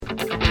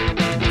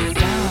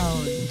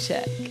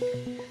check.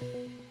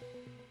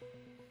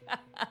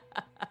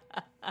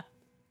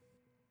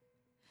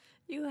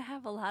 You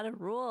have a lot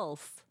of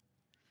rules.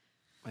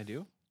 I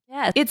do?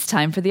 Yeah, it's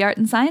time for the Art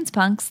and Science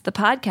Punks, the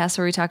podcast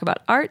where we talk about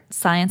art,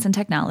 science, and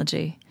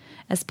technology.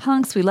 As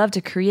punks, we love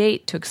to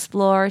create, to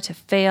explore, to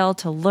fail,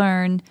 to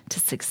learn, to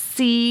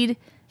succeed,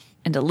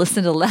 and to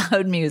listen to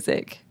loud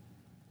music.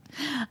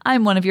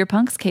 I'm one of your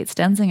punks, Kate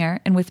Stenzinger,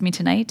 and with me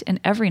tonight and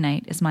every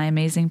night is my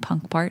amazing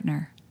punk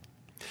partner.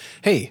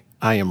 Hey,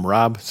 I am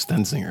Rob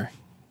Stenzinger.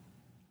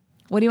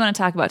 What do you want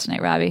to talk about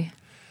tonight, Robbie?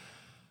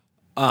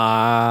 How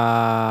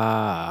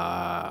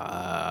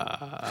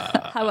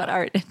about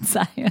art and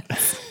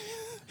science?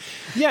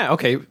 Yeah,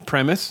 okay.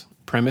 Premise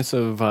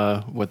of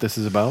what this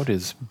is about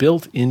is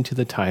built into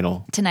the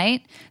title.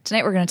 Tonight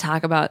we're going to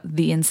talk about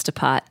the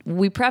Instapot.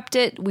 We prepped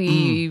it.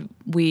 We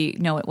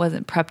no, it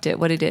wasn't prepped it.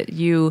 What did it?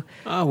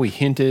 We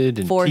hinted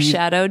and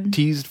foreshadowed.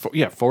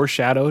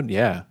 Foreshadowed.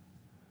 Yeah.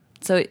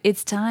 So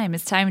it's time.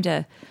 It's time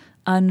to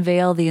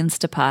unveil the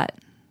Instapot.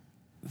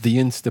 The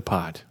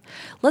Instapot.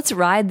 Let's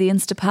ride the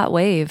Instapot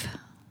wave.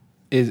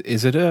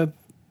 Is it a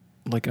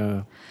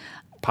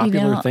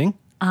popular thing?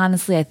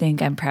 Honestly, I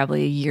think I'm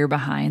probably a year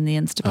behind the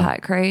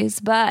Instapot craze,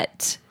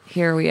 but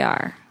here we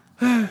are.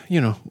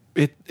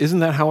 Isn't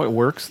that how it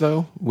works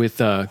though?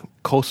 With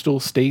coastal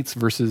states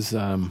versus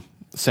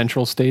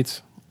central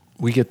states,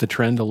 we get the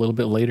trend a little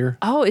bit later.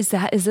 Oh, is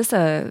this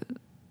a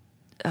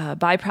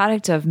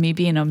byproduct of me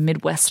being a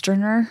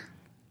Midwesterner?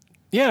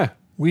 Yeah,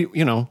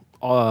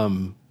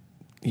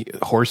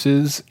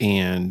 horses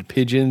and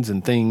pigeons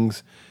and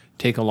things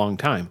take a long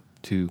time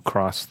to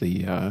cross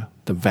the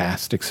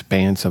vast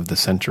expanse of the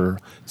center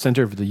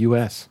of the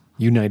U.S.,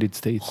 United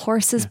States.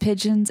 Horses,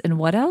 pigeons, and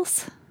what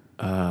else?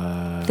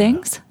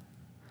 Things?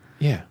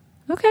 Yeah.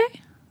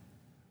 Okay.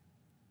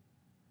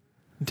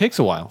 It takes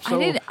a while.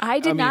 So, I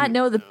did not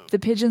know the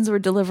pigeons were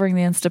delivering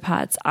the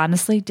Instapots.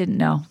 Honestly, didn't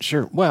know.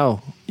 Sure.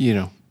 Well,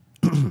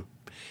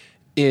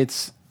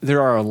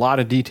 there are a lot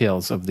of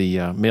details of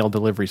the mail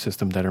delivery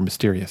system that are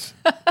mysterious.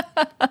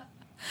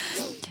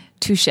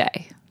 Touche.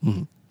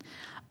 Mm-hmm.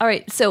 All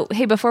right. So,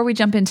 hey, before we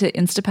jump into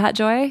Instapot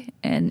joy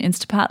and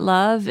Instapot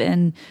love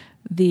and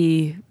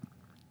the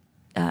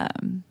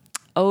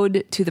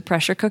ode to the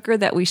pressure cooker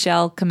that we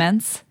shall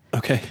commence,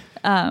 okay.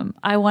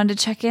 I wanted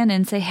to check in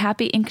and say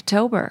Happy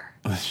Inktober.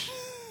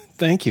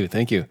 Thank you.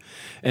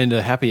 And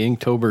Happy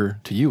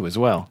Inktober to you as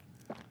well.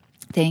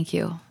 Thank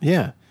you.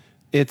 Yeah.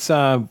 It's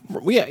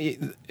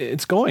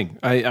going.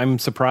 I'm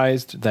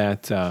surprised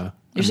that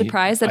you're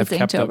surprised that I've it's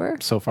kept Inktober?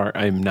 Up so far.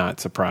 I'm not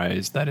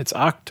surprised that it's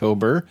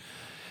October,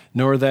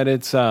 nor that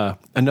it's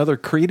another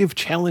creative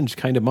challenge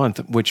kind of month,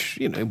 which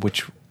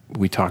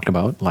we talked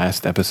about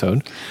last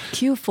episode.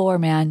 Q4,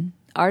 man.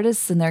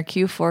 Artists and their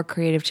Q4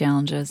 creative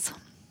challenges.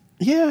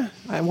 Yeah,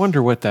 I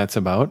wonder what that's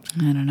about.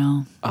 I don't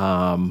know.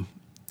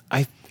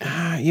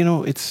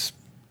 It's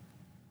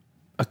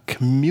a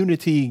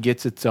community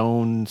gets its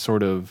own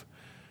sort of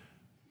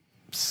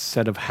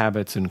set of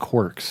habits and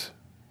quirks,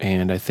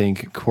 and I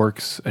think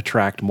quirks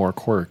attract more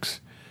quirks.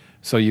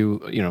 So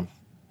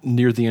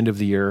near the end of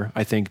the year,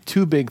 I think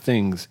two big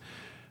things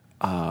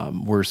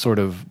were sort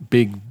of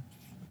big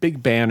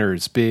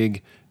banners,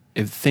 big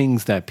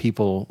things that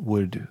people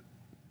would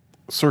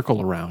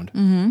circle around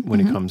when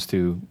it comes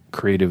to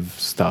creative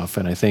stuff.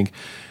 And I think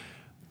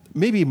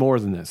maybe more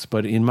than this,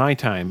 but in my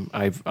time,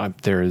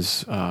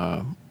 there's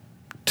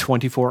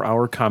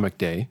 24-hour comic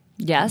day.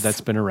 Yes,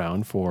 that's been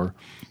around for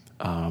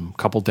a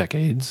couple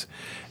decades,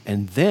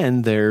 and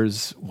then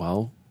there's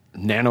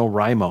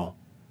NaNoWriMo.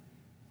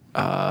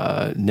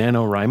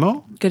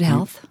 NaNoWriMo? Good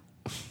health.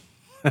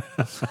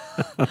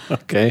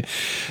 Okay.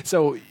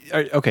 So,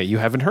 you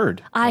haven't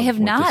heard. I have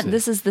not.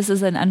 This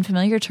is an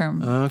unfamiliar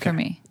term for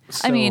me.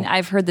 So, I mean,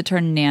 I've heard the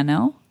term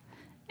nano,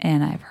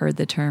 and I've heard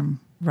the term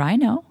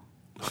rhino.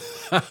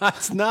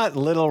 It's not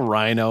little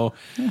rhino.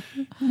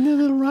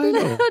 Little rhino.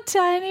 Little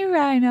tiny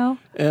rhino.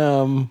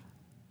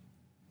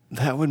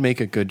 That would make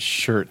a good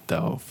shirt,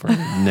 though, for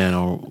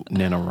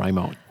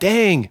NaNoWriMo.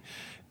 Dang.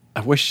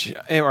 I wish.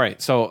 All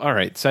right.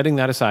 Setting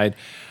that aside,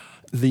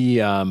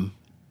 the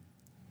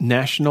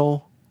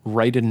National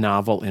Write a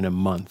Novel in a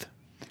Month.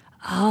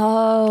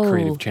 Oh.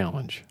 Creative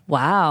challenge.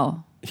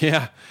 Wow.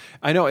 Yeah.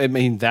 I know. I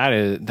mean,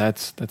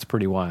 that's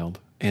pretty wild.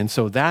 And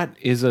so that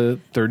is a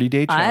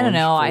 30-day challenge. I don't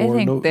know. I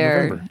think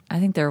November.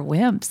 they're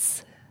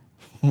wimps.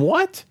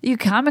 What? You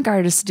comic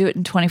artists do it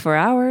in 24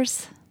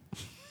 hours.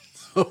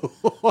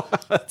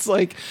 That's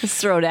like, let's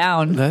throw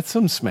down. That's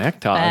some smack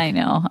talk. I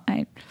know.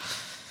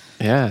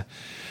 Yeah.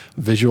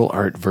 Visual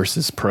art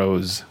versus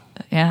prose.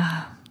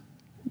 Yeah.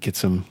 Get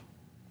some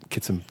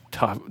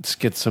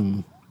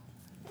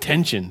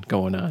tension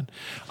going on.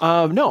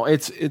 No, I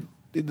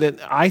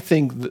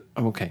think that,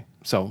 okay.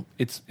 So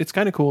it's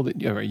kind of cool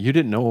that you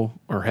didn't know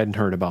or hadn't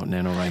heard about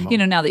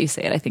NaNoWriMo. Now that you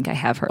say it, I think I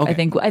have heard.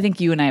 Okay. I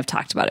think you and I have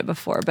talked about it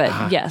before,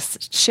 but yes,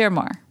 share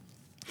more.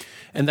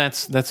 And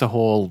that's a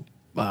whole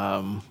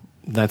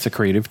that's a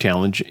creative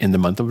challenge in the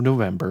month of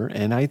November,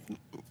 and I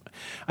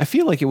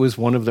feel like it was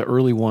one of the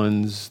early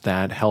ones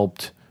that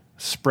helped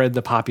spread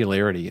the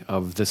popularity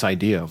of this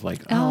idea of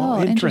like,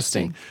 Oh,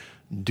 interesting.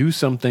 Do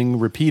something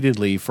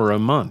repeatedly for a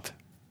month.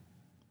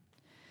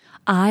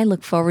 I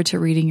look forward to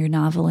reading your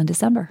novel in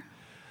December.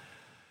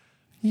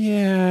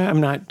 Yeah, I'm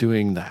not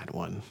doing that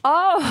one.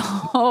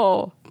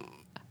 Oh,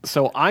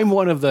 So I'm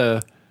one of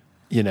the,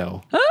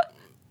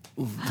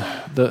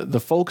 the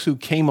folks who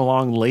came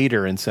along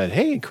later and said,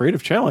 "Hey,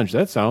 creative challenge,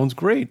 that sounds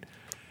great.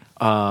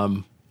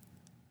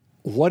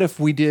 What if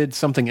we did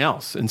something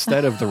else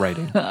instead of the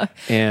writing?"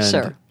 And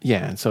Sure.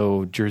 yeah, and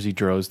so Jersey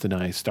Drozd and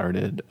I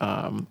started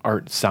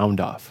Art Sound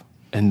Off,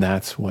 and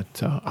that's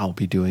what I'll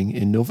be doing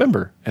in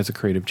November as a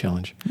creative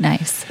challenge.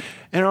 nice.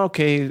 And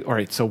okay, all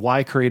right. So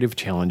why creative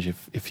challenge?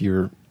 If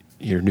you're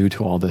new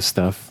to all this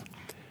stuff,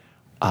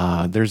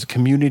 there's a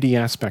community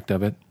aspect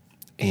of it,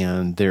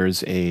 and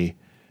there's a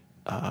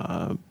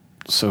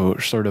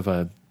sort of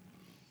a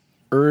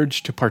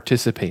urge to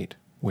participate.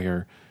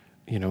 Where,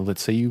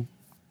 let's say you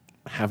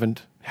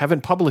haven't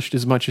published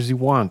as much as you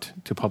want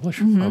to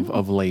publish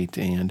of late,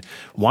 and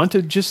want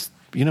to just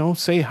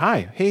say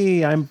hi.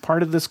 Hey, I'm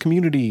part of this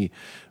community.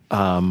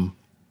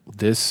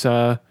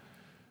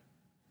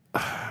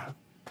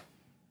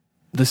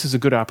 This is a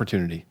good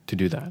opportunity to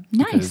do that.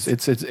 Nice.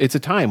 Because it's a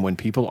time when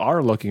people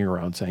are looking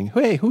around saying,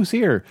 "Hey, who's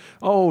here?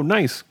 Oh,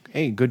 nice.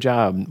 Hey, good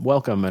job.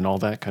 Welcome," and all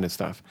that kind of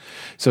stuff.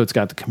 So it's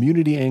got the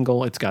community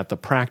angle, it's got the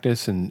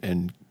practice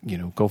and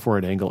go for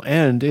it angle,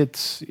 and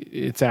it's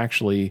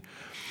actually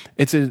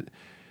it's a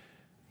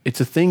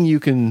thing you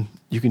can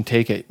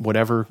take at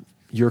whatever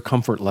your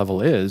comfort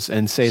level is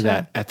and say Sure.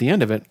 that at the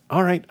end of it,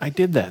 all right, I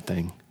did that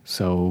thing.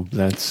 So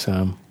that's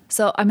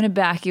So I'm going to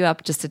back you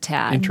up just a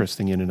tad.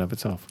 interesting in and of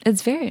itself.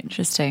 It's very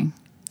interesting.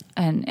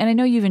 And I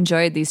know you've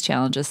enjoyed these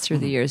challenges through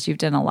the years. You've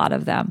done a lot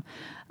of them.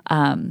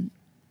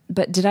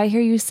 But did I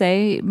hear you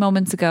say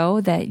moments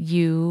ago that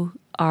you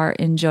are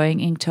enjoying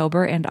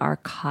Inktober and are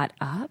caught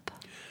up?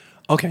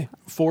 Okay.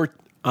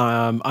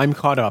 I'm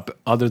caught up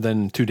other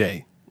than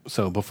today.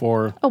 So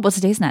before Oh, well,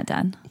 today's not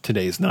done.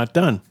 today's not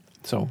done.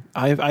 So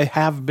I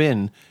have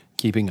been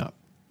keeping up.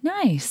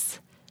 Nice.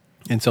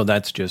 And so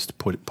that's just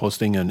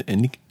posting an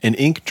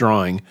ink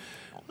drawing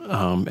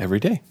every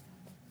day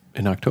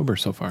in October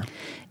so far.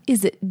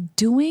 Is it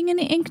doing an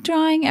ink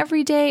drawing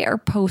every day or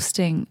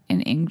posting an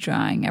ink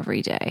drawing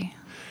every day?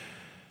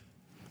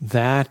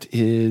 That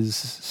is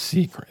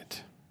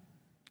secret.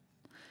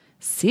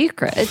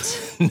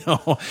 Secret?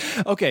 No.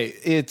 Okay.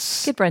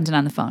 It's Get Brendan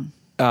on the phone.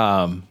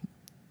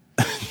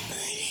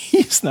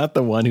 he's not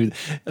the one who.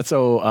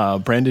 So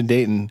Brandon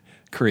Dayton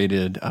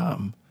created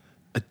a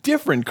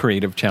different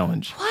creative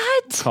challenge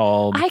What?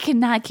 called I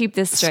cannot keep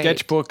this straight.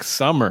 Sketchbook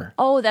Summer.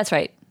 Oh, that's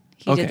right.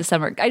 He Okay. did the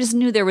summer. I just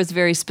knew there was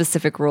very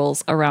specific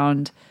rules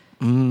around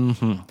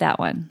that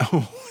one.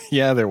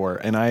 Yeah, there were,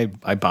 and I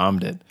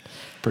bombed it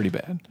pretty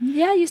bad.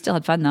 Yeah, you still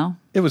had fun though.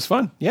 It was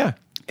fun, yeah.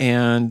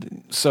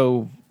 And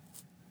so,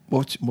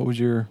 what was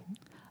your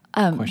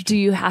question? Do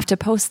you have to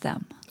post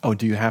them? Oh,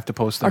 do you have to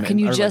post them? Or can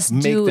you like, just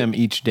make do- them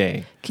each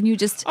day? Can you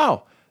just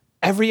Oh,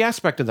 every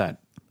aspect of that,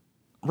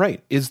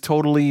 right, is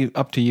totally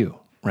up to you,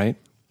 right?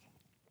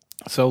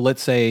 So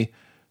let's say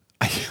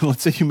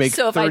you make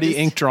So if I 30 just-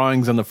 ink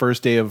drawings on the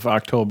first day of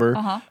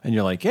October, and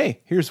you're like, hey,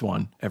 here's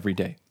one every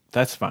day.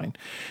 That's fine.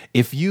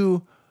 If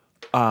you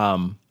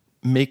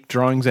make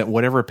drawings at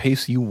whatever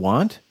pace you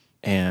want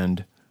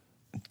and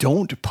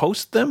don't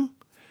post them,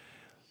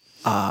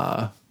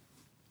 I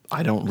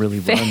don't really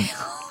run.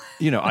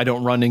 I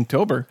don't run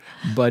Inktober,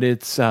 but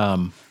it's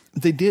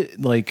they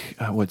did like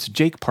what's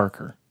Jake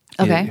Parker,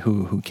 Okay.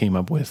 who came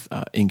up with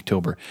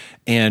Inktober,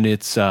 and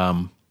it's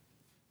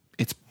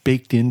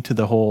baked into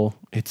the whole.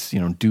 It's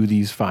do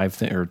these 3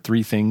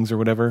 things or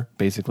whatever.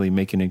 Basically,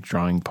 make an ink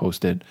drawing,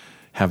 post it,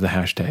 have the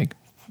hashtag.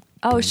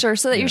 Oh, sure.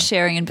 So that you're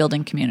sharing and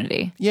building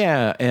community.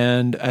 Yeah,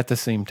 and at the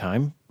same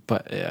time,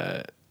 but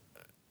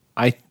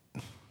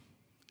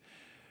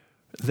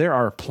there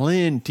are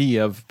plenty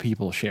of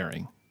people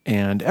sharing,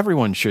 and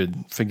everyone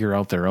should figure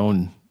out their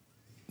own,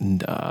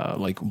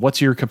 like,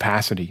 what's your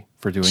capacity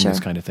for doing Sure. this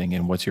kind of thing,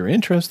 and what's your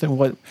interest, and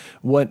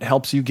what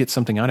helps you get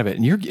something out of it.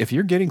 And if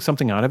you're getting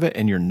something out of it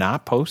and you're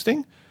not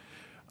posting,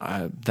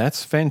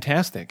 that's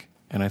fantastic.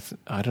 And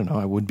I don't know.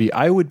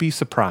 I would be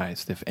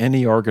surprised if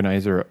any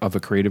organizer of a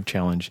creative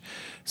challenge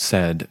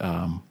said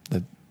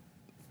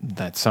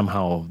that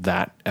somehow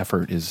that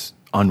effort is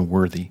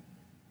unworthy.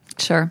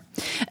 Sure.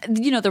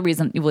 The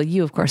reason, well,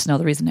 you of course know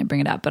the reason I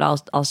bring it up, but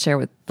I'll share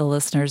with the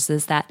listeners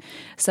is that,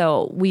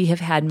 so we have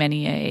had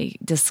many a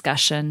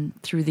discussion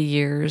through the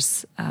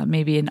years,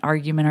 maybe an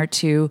argument or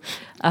two,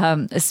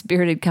 a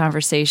spirited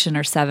conversation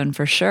or 7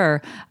 for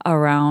sure,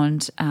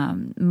 around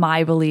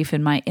my belief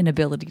in my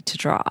inability to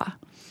draw.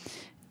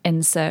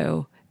 And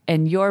so,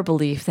 and your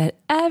belief that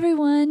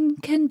everyone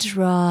can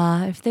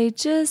draw if they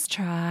just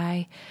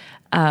try.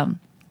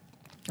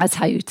 That's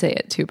how you say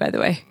it too, by the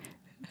way.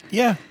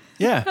 Yeah.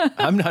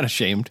 I'm not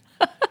ashamed.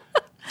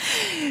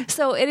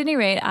 So at any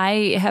rate,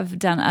 I have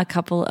done a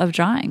couple of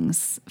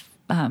drawings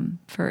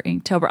for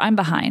Inktober. I'm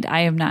behind. I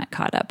am not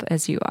caught up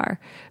as you are,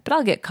 but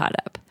I'll get caught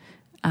up.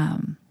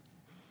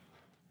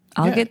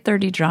 I'll Yeah. get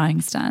 30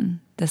 drawings done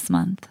this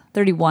month.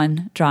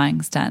 31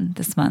 drawings done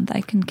this month.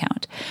 I can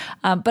count.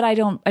 But I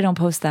don't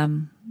post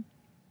them.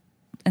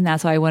 And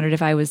that's why I wondered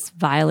if I was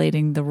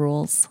violating the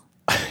rules.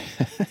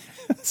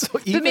 So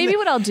But maybe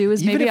what I'll do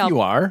is even maybe if I'll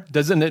you are,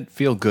 doesn't it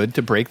feel good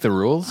to break the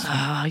rules?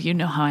 Oh, you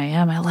know how I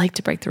am. I like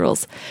to break the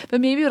rules. But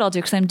maybe what I'll do,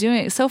 because I'm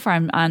doing it so far,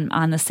 I'm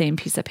on the same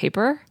piece of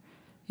paper.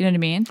 You know what I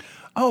mean?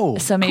 Oh,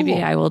 So maybe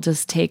cool. I will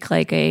just take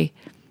like a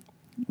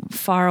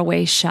far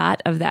away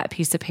shot of that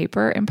piece of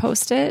paper and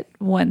post it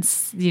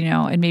once,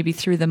 and maybe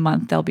through the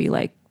month there'll be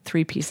like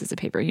 3 pieces of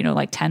paper,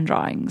 like 10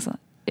 drawings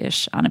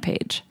ish on a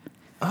page.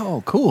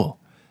 Oh, cool.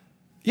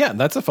 Yeah,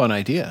 that's a fun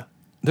idea.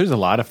 There's a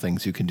lot of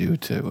things you can do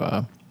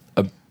to,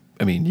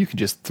 you can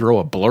just throw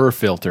a blur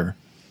filter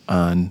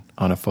on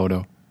a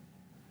photo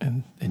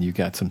and you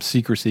got some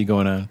secrecy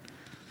going on.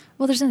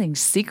 Well, there's nothing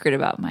secret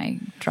about my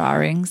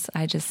drawings.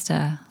 I just,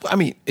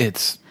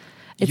 It's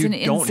it's you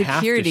an don't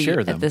have to insecurity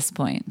share them. at this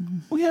point.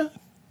 Well,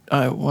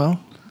 yeah.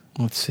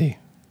 Let's see.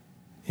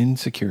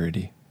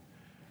 Insecurity.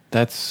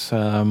 That's,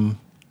 have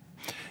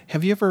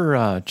you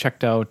ever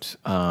checked out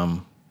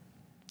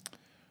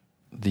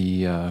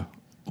the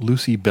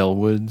Lucy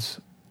Bellwood's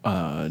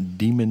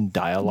Demon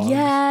Dialogue?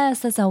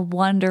 Yes, that's a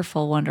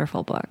wonderful,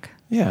 wonderful book.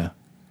 Yeah.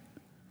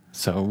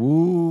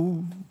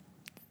 So,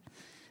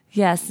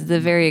 Yes, the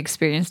very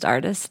experienced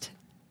artist.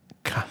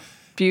 God.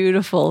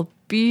 Beautiful,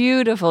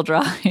 beautiful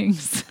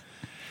drawings.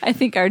 I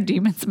think our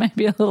demons might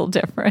be a little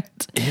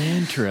different.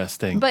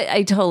 Interesting. But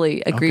I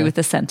totally agree Okay. with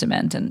the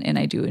sentiment, and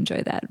I do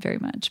enjoy that very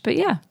much. But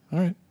yeah, All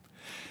right.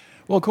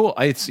 Well, cool.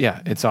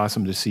 It's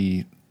awesome to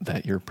see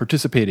that you're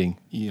participating,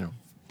 and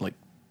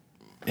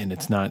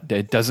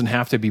it doesn't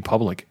have to be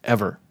public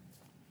ever.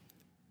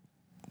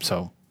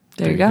 So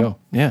There you go.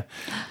 Yeah.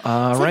 it's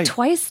like Right.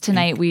 twice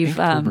tonight we've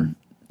Inktober.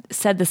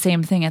 said the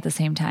same thing at the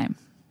same time.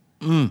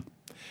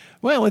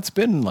 Well, it's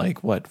been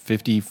like,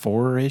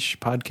 54-ish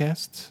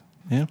podcasts?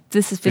 Yeah.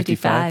 This is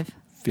 55.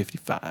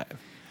 55.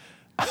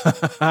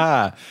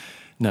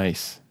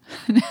 Nice.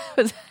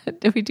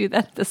 Did we do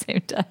that at the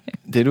same time?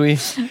 Did we?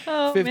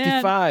 Oh,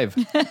 55.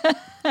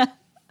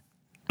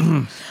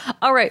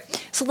 All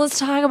right, so let's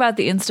talk about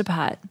the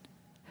Instapot.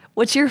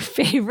 What's your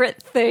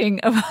favorite thing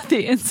about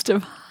the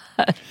Instapot?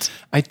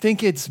 I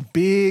think it's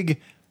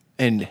big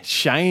and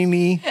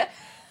shiny,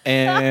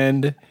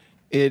 and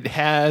it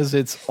has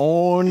its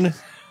own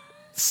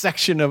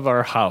section of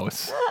our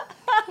house.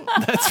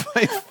 That's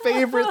my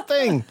favorite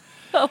thing.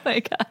 Oh my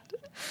God.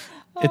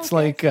 It's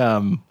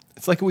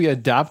like we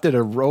adopted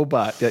a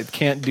robot that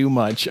can't do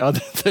much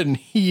other than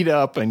heat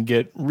up and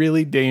get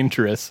really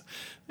dangerous.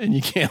 And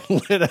you can't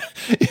let it.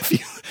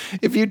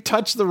 If you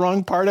touch the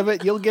wrong part of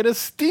it, you'll get a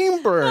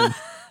steam burn.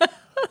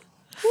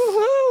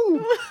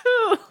 Woohoo!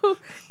 Woohoo!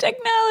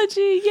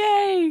 Technology,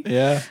 yay!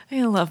 Yeah.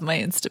 I love my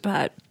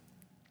Instapot.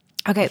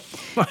 Okay,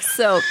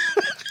 so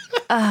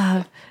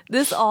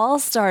this all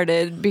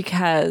started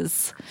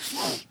because,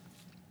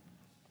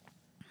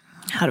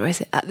 how do I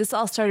say? This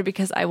all started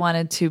because I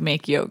wanted to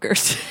make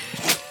yogurt.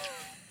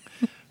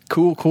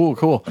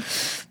 Cool.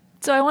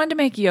 So I wanted to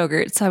make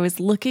yogurt. So I was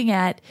looking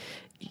at,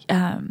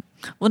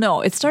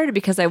 it started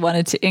because I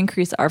wanted to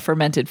increase our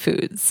fermented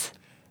foods.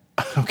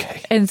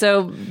 Okay. And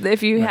so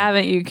if you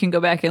haven't, you can go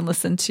back and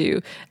listen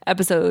to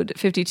episode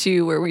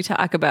 52 where we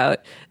talk about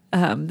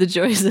the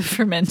joys of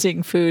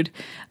fermenting food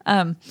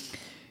and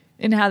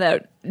how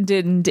that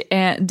did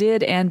and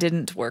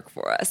didn't work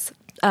for us.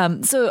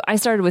 So I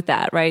started with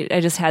that, right?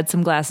 I just had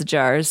some glass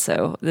jars.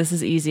 So this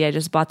is easy. I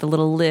just bought the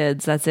little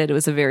lids. That's it. It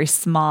was a very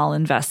small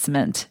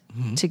investment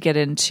to get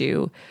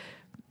into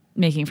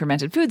making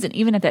fermented foods. And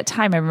even at that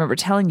time, I remember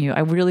telling you, I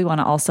really want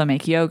to also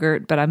make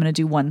yogurt, but I'm going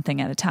to do one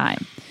thing at a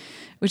time,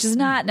 which is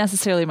not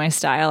necessarily my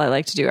style. I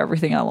like to do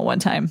everything all at one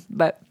time,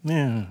 but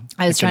Yeah.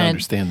 I was can trying to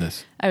understand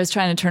this. I was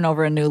trying to turn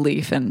over a new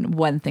leaf and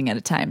one thing at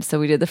a time. So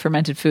we did the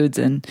fermented foods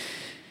and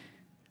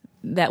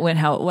that went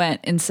how it went.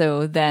 And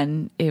so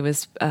then it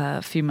was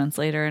a few months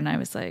later and I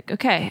was like,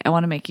 okay, I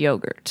want to make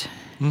yogurt.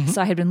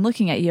 So I had been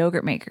looking at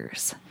yogurt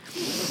makers.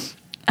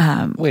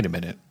 Wait a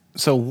minute.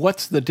 So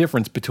what's the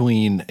difference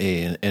between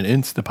an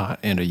Instapot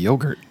and a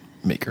yogurt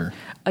maker?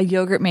 A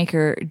yogurt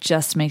maker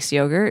just makes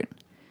yogurt.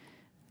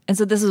 And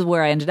so this is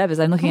where I ended up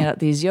is I'm looking at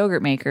these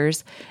yogurt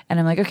makers and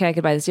I'm like, okay, I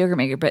could buy this yogurt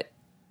maker, but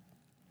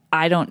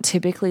I don't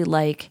typically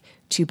like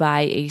to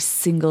buy a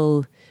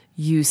single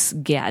use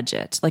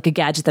gadget, like a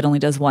gadget that only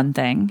does one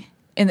thing,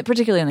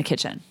 particularly in the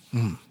kitchen,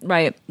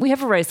 right? We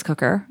have a rice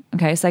cooker.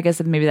 Okay. So I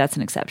guess maybe that's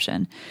an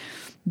exception,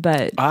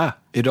 but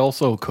It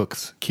also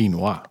cooks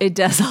quinoa. it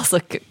does also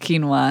cook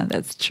quinoa.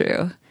 That's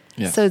true.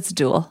 Yes. So it's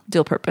dual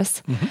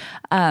purpose.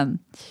 But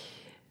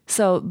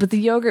the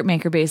yogurt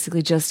maker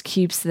basically just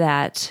keeps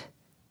that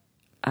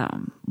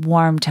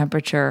warm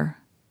temperature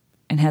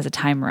and has a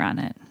timer on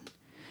it.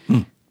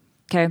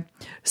 Okay.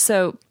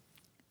 So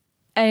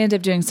I ended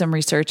up doing some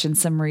research and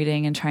some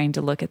reading and trying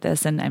to look at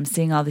this. And I'm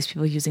seeing all these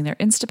people using their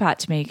Instapot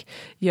to make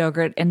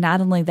yogurt. And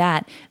not only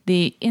that,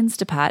 the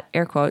Instapot,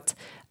 air quotes,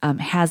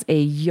 has a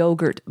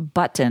yogurt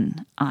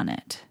button on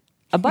it.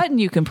 A button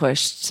you can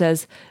push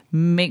says,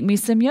 make me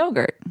some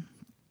yogurt.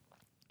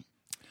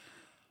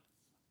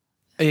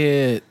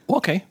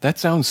 Okay, that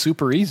sounds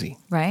super easy.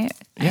 Right?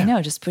 Yeah. I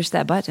know. Just push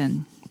that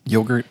button.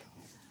 Yogurt.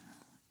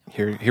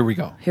 Here we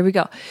go. Here we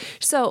go.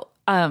 So,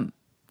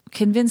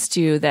 convinced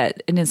you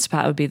that an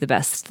Instapot would be the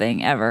best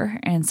thing ever,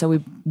 and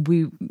so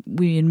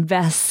we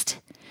invest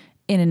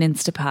in an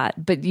Instapot.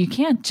 But you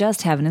can't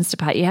just have an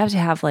Instapot. You have to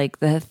have like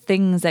the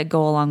things that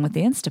go along with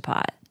the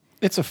Instapot.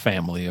 It's a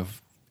family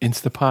of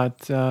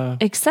Instapot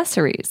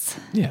Accessories.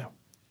 Yeah.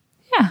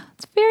 Yeah,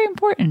 it's very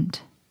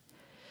important.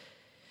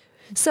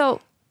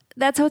 So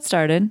that's how it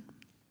started.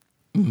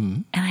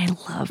 And I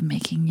love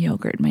making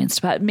yogurt in my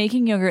Instapot.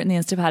 Making yogurt in the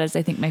Instapot is,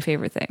 I think, my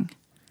favorite thing.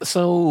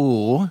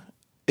 So,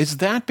 is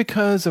that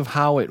because of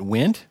how it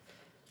went?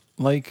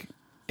 Like,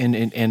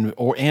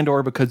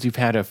 or because you've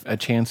had a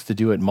chance to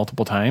do it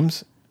multiple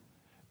times,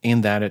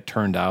 and that it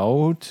turned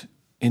out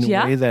in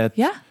a way that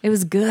it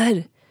was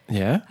good.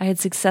 Yeah, I had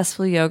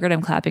successful yogurt.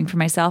 I'm clapping for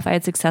myself. I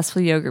had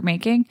successful yogurt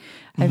making.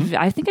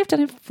 I think I've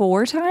done it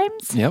 4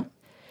 times. Yep.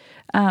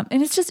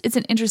 And it's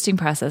an interesting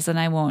process, and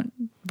I won't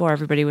bore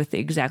everybody with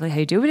exactly how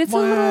you do it. But it's a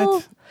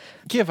little.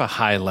 Give a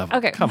high level.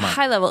 Okay, come on.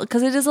 High level,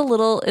 because it is a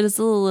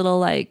little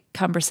like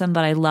cumbersome,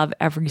 but I love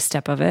every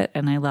step of it,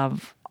 and I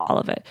love all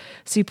of it.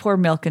 So you pour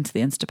milk into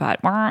the Instapot,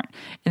 and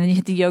then you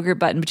hit the yogurt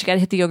button, but you got to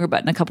hit the yogurt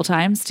button a couple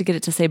times to get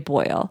it to say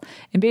boil.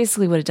 And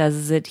basically, what it does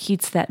is it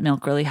heats that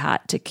milk really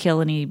hot to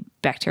kill any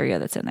bacteria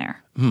that's in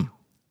there.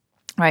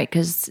 Right,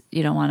 because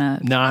you don't want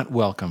to. Not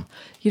welcome.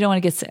 You don't want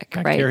to get sick.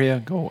 Bacteria,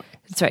 right? Go away.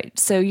 That's right.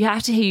 So you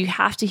have to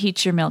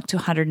heat your milk to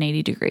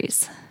 180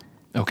 degrees.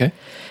 Okay.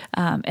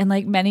 And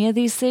like many of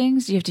these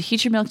things, you have to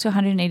heat your milk to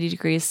 180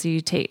 degrees. So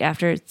you take,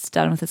 after it's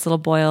done with its little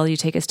boil, you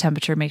take its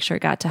temperature, make sure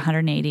it got to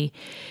 180,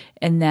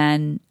 and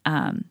then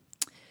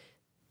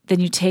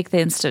you take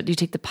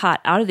the pot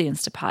out of the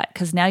Instapot,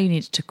 because now you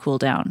need it to cool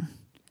down.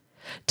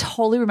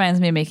 Totally reminds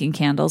me of making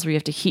candles, where you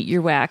have to heat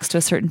your wax to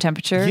a certain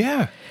temperature.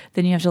 Yeah.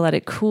 Then you have to let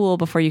it cool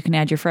before you can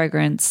add your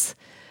fragrance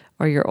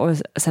or your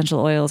essential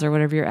oils or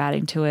whatever you're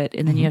adding to it.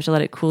 And then you have to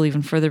let it cool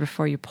even further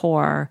before you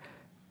pour.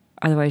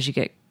 Otherwise you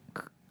get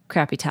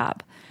crappy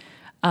top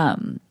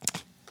to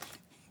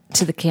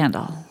the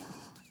candle,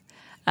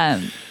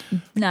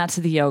 not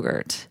to the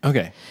yogurt.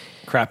 Okay.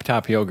 Crap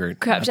top yogurt.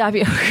 Crap top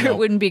yogurt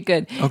wouldn't be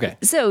good. Okay.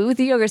 So with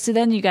the yogurt,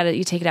 then you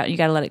take it out and you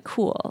got to let it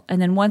cool.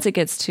 And then once it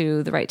gets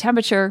to the right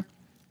temperature,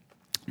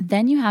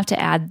 then you have to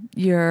add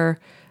your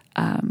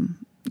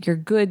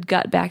good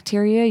gut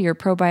bacteria, your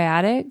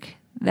probiotic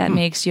that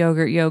makes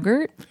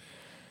yogurt.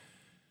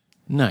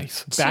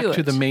 Nice. Back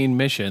to the main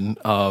mission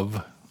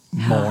of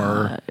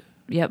more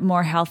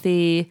more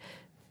healthy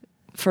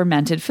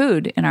fermented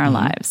food in our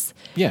lives.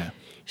 Yeah.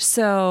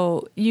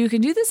 So you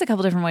can do this a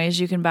couple different ways.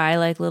 You can buy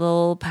like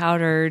little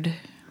powdered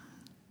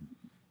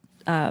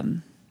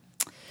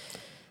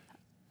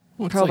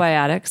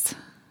probiotics.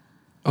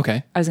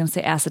 Okay. I was going to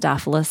say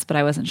acidophilus, but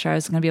I wasn't sure I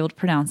was going to be able to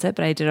pronounce it,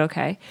 but I did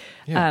okay.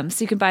 Yeah.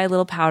 So you can buy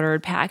little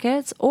powdered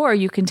packets, or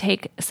you can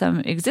take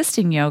some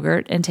existing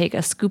yogurt and take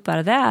a scoop out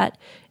of that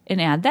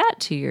and add that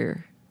to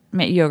your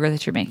yogurt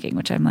that you're making,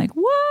 which I'm like,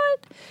 what?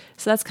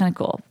 So that's kind of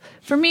cool.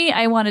 For me,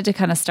 I wanted to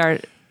kind of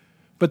start.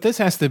 But this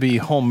has to be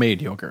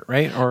homemade yogurt,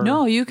 right? Or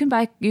no, you can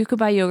buy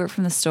yogurt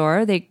from the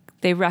store.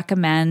 They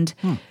recommend,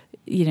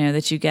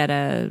 that you get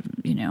a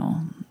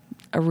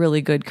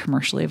really good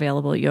commercially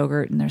available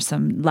yogurt, and there's a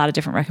lot of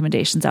different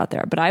recommendations out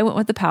there. But I went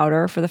with the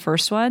powder for the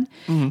first one,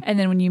 and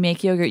then when you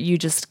make yogurt, you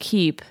just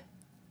keep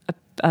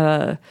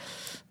a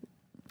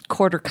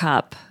quarter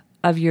cup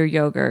of your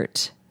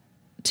yogurt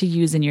to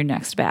use in your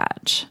next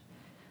batch.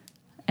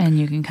 And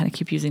you can kind of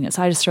keep using it.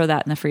 So I just throw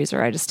that in the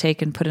freezer. I just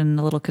take and put it in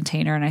a little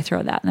container, and I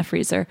throw that in the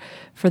freezer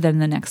for then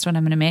the next one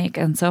I'm going to make.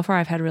 And so far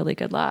I've had really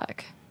good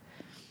luck.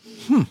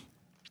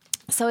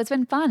 So it's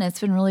been fun. It's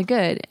been really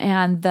good.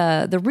 And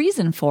the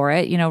reason for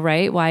it,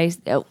 right? Why?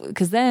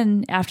 Because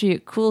then after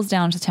it cools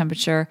down to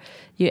temperature,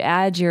 you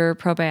add your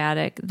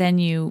probiotic, then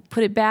you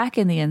put it back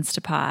in the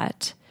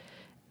Instapot,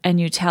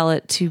 and you tell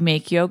it to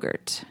make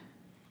yogurt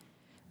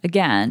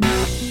again.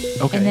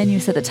 Okay. And then you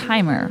set the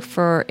timer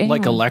for anyone.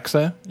 Like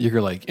Alexa,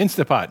 you're like,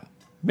 Instapot,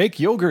 make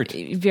yogurt.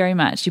 Very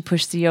much. You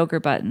push the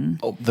yogurt button.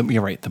 Oh,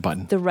 you're right, the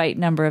button. The right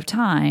number of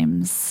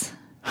times.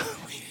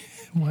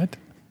 What?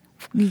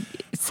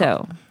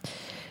 So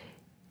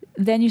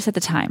then you set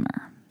the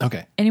timer.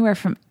 Okay. Anywhere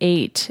from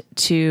 8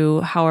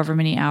 to however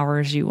many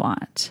hours you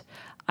want.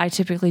 I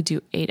typically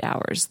do 8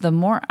 hours. The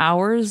more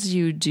hours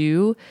you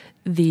do,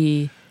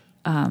 the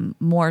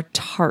more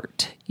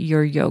tart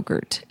your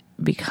yogurt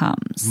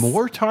becomes.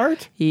 More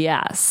tart?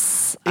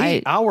 Yes.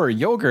 8-hour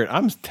yogurt,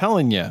 I'm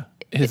telling you,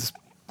 is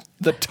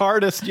the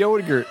tartest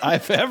yogurt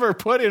I've ever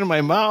put in my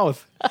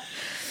mouth.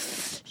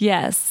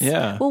 Yes.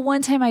 Yeah. Well,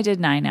 one time I did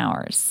 9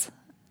 hours.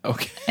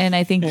 Okay. And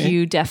I think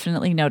you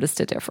definitely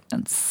noticed a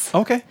difference.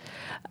 Okay.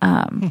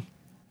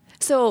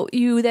 So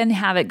you then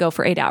have it go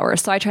for 8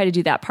 hours. So I try to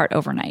do that part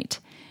overnight.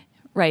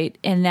 Right.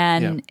 And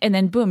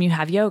then boom, you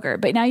have yogurt.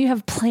 But now you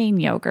have plain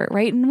yogurt,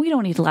 right? And we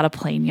don't eat a lot of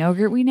plain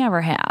yogurt. We never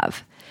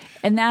have.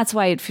 And that's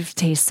why it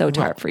tastes so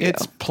tart for you.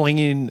 It's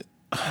plain.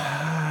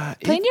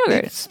 plain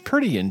yogurt. It's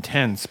pretty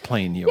intense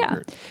plain Yeah.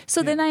 yogurt.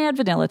 So then I add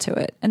vanilla to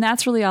it, and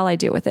that's really all I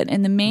do with it.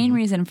 And the main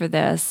reason for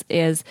this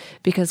is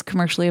because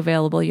commercially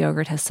available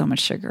yogurt has so much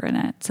sugar in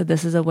it. So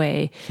this is a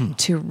way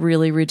to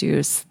really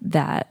reduce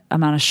that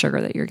amount of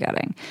sugar that you're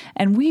getting.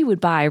 And we would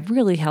buy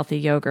really healthy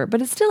yogurt,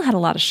 but it still had a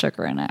lot of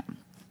sugar in it.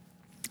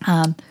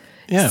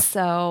 Yeah.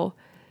 So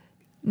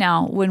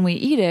now when we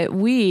eat it,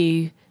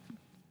 we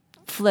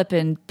flip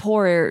and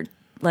pour,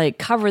 like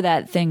cover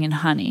that thing in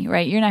honey,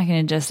 right? You're not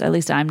going to just, at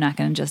least I'm not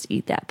going to just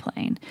eat that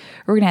plain.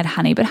 We're going to add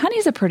honey, but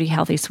honey's a pretty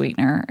healthy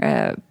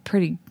sweetener,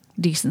 pretty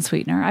decent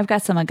sweetener. I've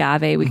got some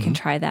agave. We can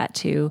try that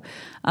too.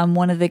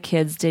 One of the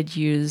kids did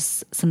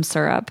use some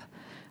syrup.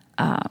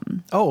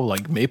 Oh,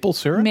 like maple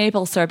syrup?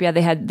 Maple syrup.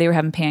 Yeah, they were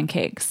having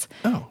pancakes.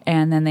 Oh.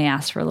 And then they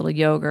asked for a little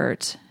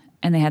yogurt,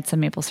 and they had some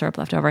maple syrup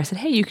left over. I said,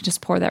 hey, you can just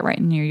pour that right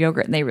in your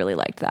yogurt. And they really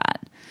liked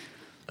that.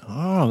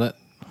 Oh, that.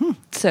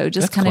 So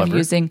just That's kind of clever.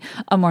 using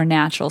a more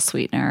natural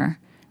sweetener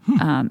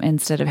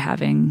instead of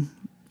having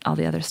all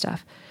the other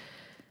stuff.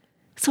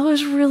 So it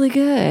was really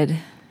good.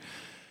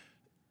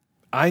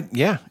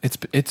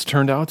 It's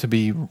turned out to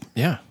be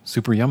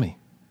super yummy.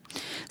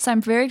 So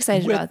I'm very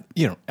excited With,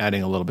 about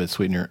adding a little bit of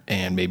sweetener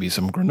and maybe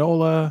some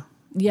granola.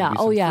 yeah. maybe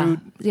Oh some yeah. fruit,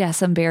 Yeah.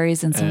 Some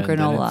berries and some and then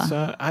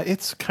granola.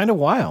 It's kind of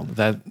wild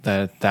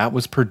that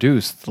was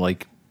produced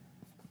like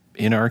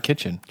in our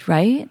kitchen.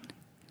 Right.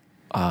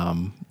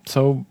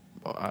 So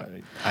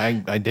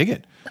I dig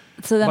it.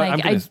 So then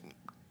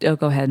But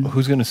go ahead.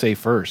 who's going to say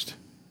first?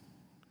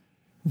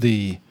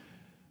 The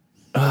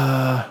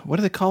what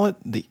do they call it?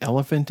 The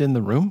elephant in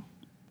the room?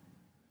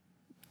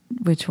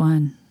 Which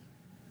one?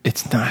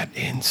 It's not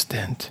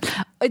instant.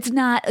 It's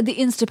not the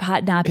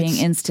Instapot not being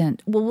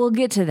instant. Well, we'll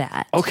get to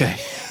that. Okay.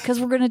 Because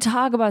we're going to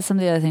talk about some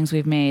of the other things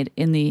we've made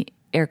in the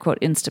air quote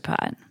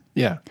Instapot.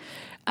 Yeah.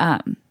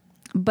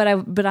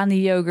 But on the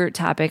yogurt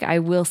topic, I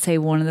will say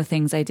one of the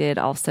things I did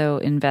also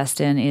invest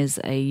in is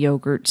a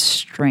yogurt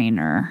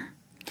strainer.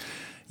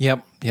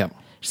 Yep.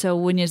 So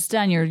when it's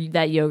done,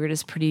 that yogurt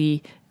is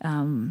pretty.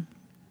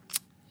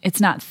 It's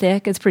not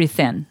thick; it's pretty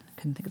thin.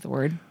 I couldn't think of the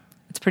word.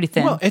 It's pretty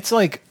thin. Well, it's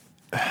like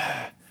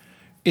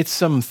it's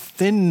some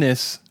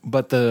thinness,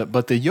 but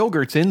the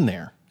yogurt's in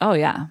there. Oh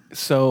yeah,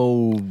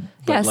 So,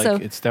 but Yeah, so-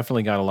 it's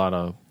definitely got a lot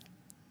of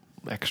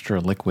extra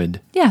liquid.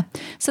 yeah.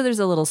 So there's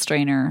a little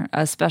strainer,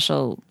 a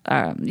special.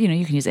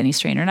 You can use any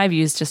strainer, and I've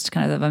used just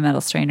kind of a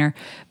metal strainer.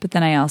 But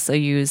then I also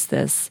use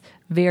this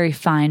very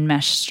fine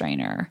mesh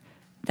strainer.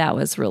 That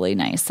was really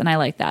nice, and I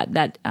like that.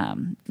 That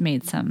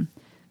made some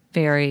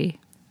very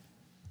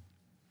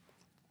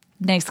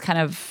nice kind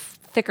of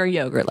thicker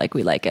yogurt like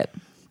we like it.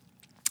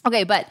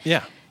 Okay, but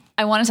Yeah.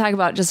 I want to talk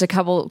about just a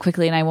couple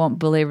quickly, and I won't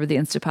belabor the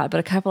Instapot, but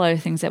a couple other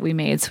things that we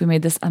made. So we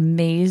made this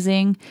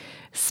amazing,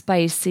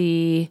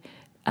 spicy,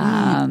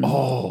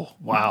 Oh,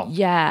 wow.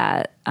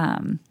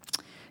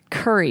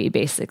 curry,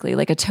 basically,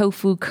 like a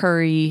tofu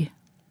curry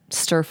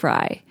stir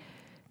fry,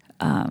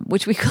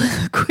 which we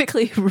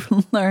quickly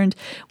learned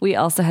we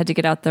also had to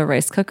get out the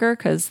rice cooker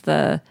because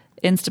the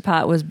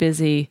Instapot was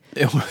busy.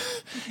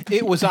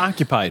 It was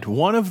occupied.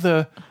 One of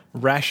the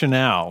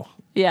rationale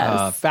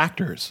Yes.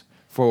 factors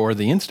for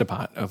the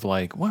Instapot of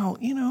like, well,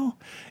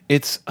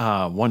 it's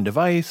one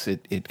device.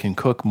 It can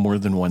cook more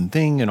than one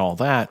thing and all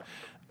that.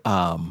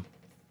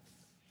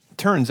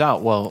 Turns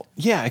out, well,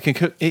 yeah,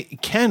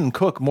 it can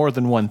cook more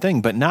than one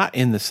thing, but not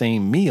in the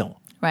same meal.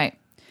 Right.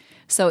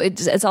 So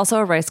it's also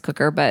a rice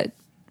cooker, but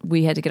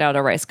we had to get out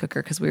a rice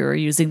cooker because we were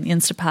using the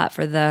Instapot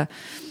for the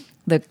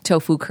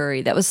tofu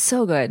curry. That was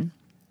so good.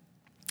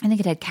 I think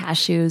it had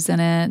cashews in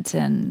it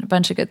and a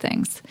bunch of good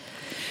things.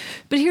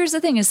 But here's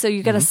the thing is, so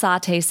you got a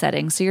saute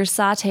setting. So you're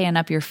sauteing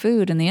up your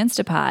food in the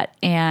Instapot,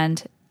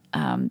 and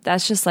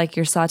that's just like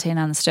you're sauteing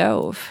on the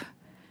stove.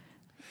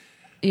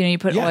 You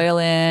put oil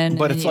in,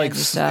 but and it's you like add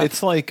your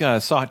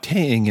stuff.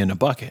 sautéing in a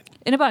bucket.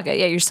 In a bucket,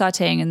 yeah, you're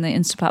sauteing in the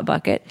Instapot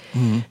bucket.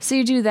 So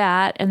you do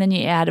that, and then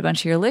you add a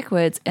bunch of your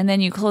liquids, and then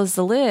you close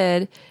the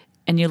lid,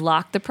 and you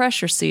lock the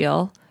pressure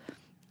seal,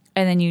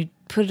 and then you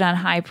put it on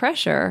high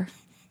pressure.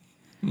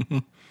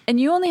 And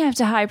you only have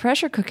to high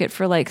pressure cook it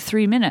for like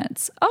 3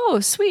 minutes.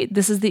 Oh, sweet.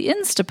 This is the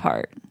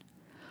Instapart.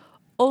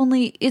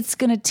 Only it's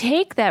going to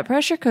take that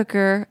pressure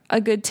cooker a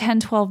good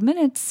 10, 12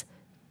 minutes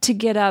to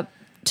get up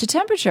to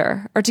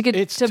temperature or to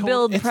get to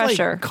build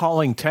pressure. Like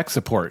calling tech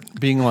support,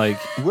 being like,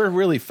 we're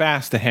really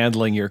fast at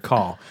handling your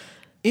call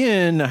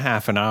in a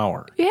half an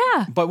hour.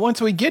 Yeah. But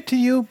once we get to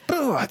you,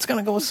 boo, it's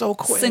going to go so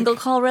quick. Single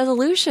call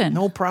resolution.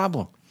 No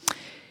problem.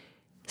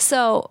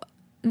 So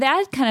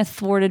that kind of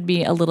thwarted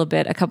me a little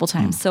bit a couple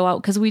times. So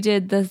because we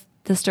did the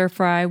stir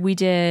fry, we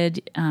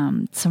did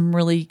some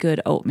really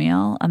good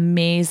oatmeal,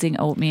 amazing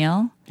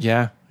oatmeal.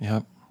 Yeah.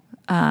 Yep.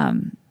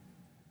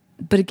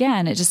 But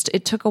again,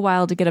 it took a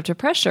while to get up to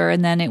pressure,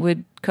 and then it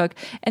would cook.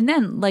 And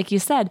then, like you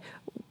said,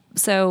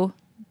 so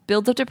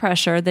builds up to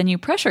pressure, then you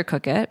pressure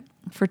cook it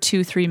for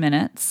 2-3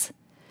 minutes.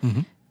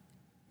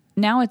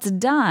 Now it's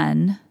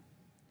done,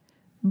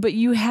 but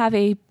you have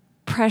a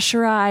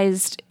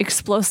pressurized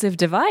explosive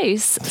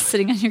device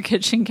sitting on your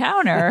kitchen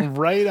counter.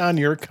 Right on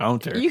your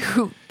counter.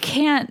 You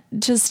can't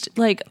just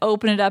like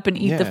open it up and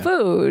eat the Yeah.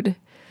 food.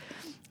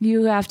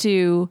 You have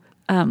to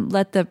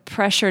let the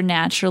pressure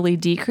naturally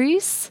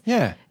decrease.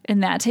 Yeah.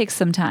 And that takes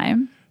some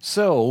time.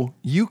 So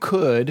you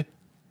could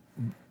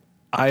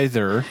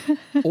either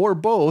or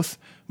both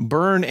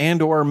burn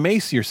and or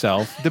mace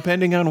yourself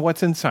depending on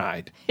what's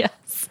inside.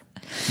 Yes.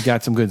 You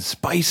got some good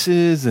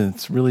spices and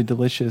it's really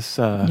delicious.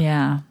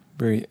 Yeah.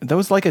 That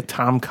was like a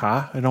Tom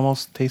Kha. It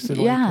almost tasted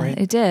like, Yeah, right?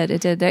 it did.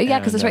 It did. Yeah,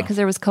 because that's right. And, Because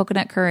there was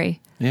coconut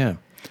curry. Yeah.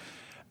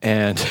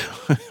 And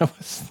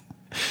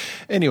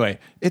anyway,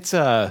 it's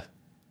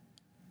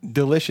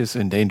delicious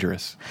and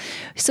dangerous,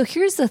 So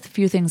here's the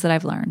few things that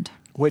I've learned.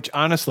 which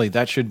honestly,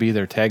 that should be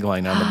their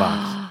tagline on the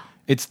box.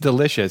 It's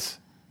delicious.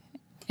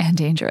 And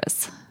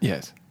dangerous.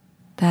 Yes.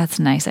 That's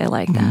nice. I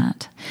like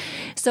that.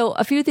 So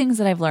a few things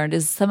that I've learned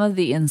is some of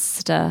the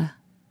Insta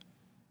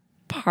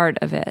part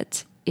of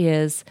it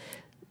is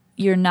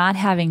you're not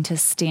having to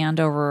stand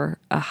over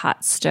a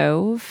hot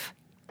stove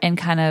and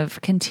kind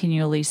of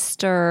continually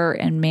stir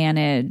and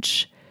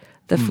manage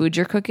the food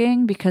you're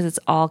cooking because it's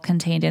all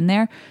contained in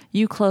there.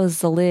 You close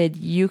the lid,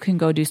 you can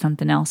go do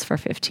something else for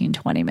 15,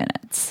 20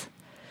 minutes.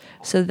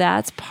 So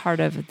that's part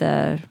of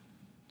the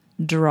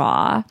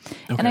draw.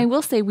 And I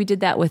will say we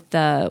did that with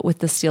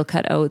the steel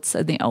cut oats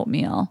and the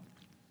oatmeal.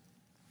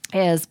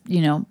 Is,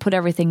 put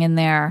everything in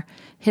there,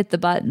 hit the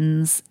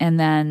buttons, and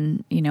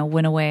then,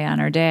 went away on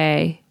our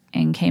day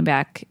and came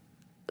back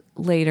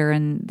later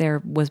and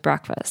there was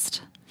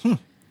breakfast.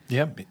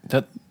 Yeah.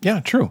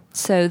 True.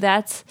 So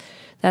that's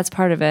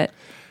part of it.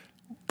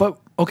 But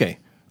okay,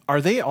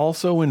 are they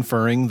also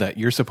inferring that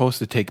you're supposed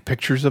to take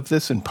pictures of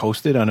this and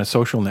post it on a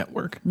social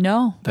network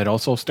No. that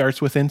also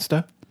starts with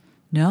Insta?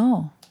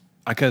 No.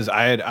 Because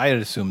I had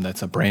assumed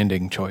that's a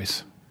branding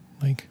choice.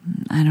 Like,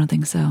 I don't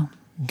think so.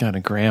 you gotta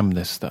gram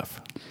this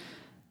stuff.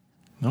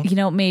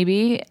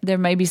 Maybe there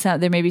may be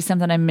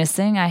something I'm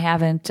missing. I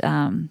haven't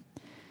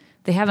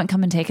they haven't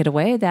come and take it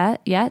away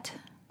that yet.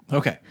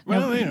 Okay.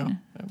 Well,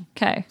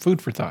 Okay.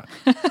 food for thought.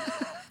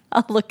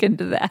 I'll look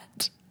into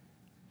that.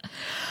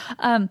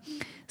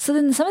 So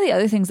then some of the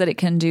other things that it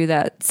can do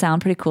that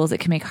sound pretty cool is it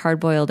can make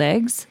hard-boiled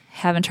eggs.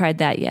 Haven't tried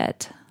that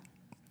yet.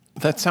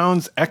 That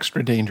sounds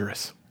extra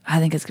dangerous. I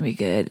think it's going to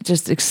be good. It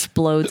just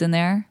explodes in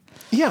there.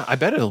 Yeah, I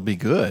bet it'll be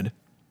good.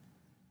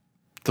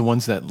 The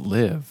ones that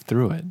live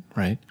through it,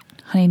 right?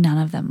 Honey, none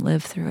of them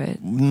live through it.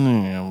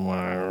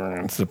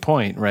 That's the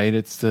point, right?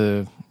 As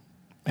the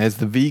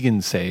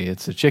vegans say,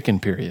 it's a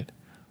chicken period.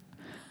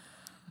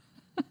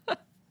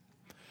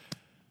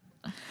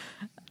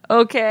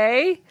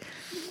 Okay.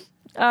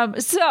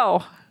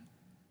 So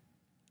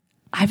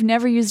I've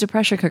never used a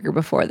pressure cooker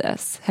before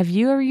this. Have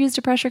you ever used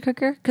a pressure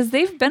cooker? Because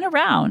they've been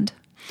around.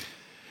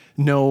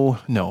 No.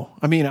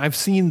 I mean, I've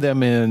seen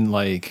them in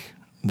like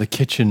the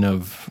kitchen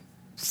of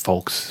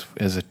folks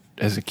as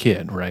a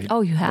kid, right?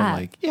 Oh, you have?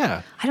 But,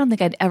 yeah. I don't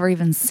think I'd ever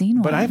even seen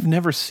one. But I've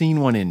never seen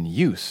one in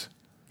use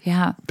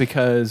Yeah.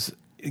 because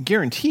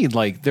guaranteed,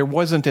 like there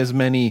wasn't as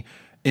many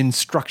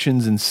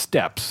instructions and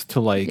steps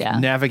to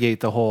navigate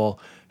the whole,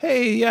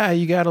 hey, yeah,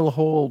 you got a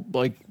whole,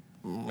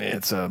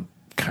 it's a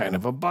kind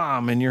of a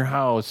bomb in your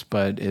house,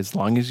 but as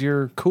long as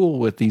you're cool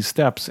with these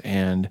steps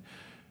and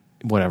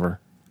whatever.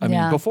 I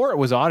mean, before it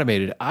was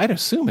automated, I'd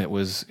assume it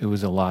was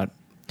a lot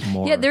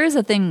more. Yeah, there is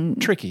a thing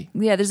tricky.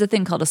 Yeah, there's a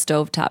thing called a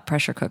stovetop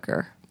pressure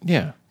cooker.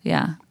 Yeah.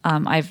 Yeah.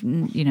 I've,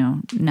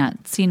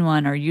 not seen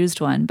one or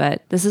used one,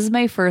 but this is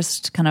my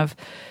first kind of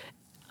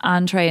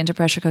entree into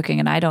pressure cooking,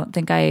 and I don't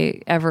think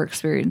I ever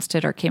experienced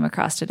it or came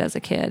across it as a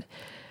kid.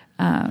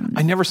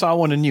 I never saw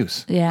one in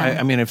use. Yeah.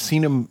 I mean, I've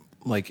seen them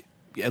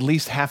at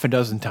least half a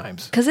dozen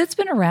times. Because it's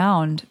been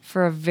around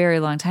for a very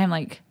long time,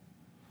 like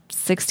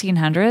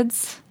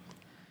 1600s.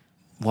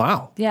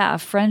 Wow. Yeah, a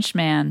French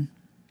man,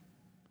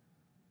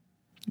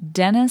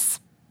 Dennis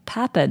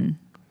Papin.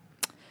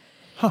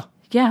 Huh.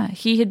 Yeah,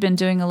 he had been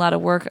doing a lot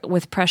of work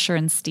with pressure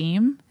and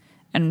steam,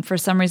 and for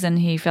some reason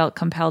he felt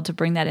compelled to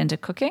bring that into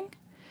cooking.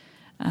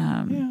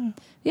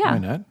 Yeah. Why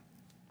not?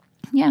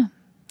 Yeah.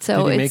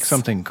 So Did he make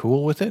something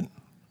cool with it?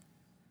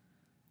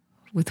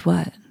 With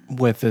what?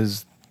 With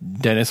his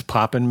Dennis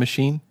Papin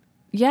machine?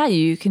 Yeah,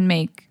 you can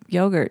make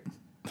yogurt.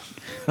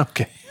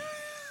 Okay.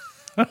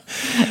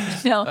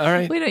 No, All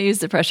right. we don't use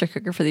the pressure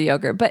cooker for the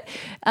yogurt, but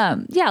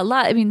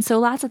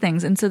lots of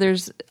things. And so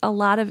there's a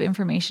lot of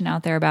information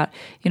out there about,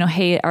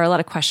 or a lot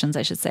of questions,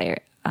 I should say,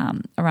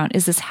 around,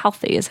 is this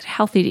healthy? Is it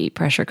healthy to eat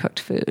pressure cooked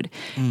food?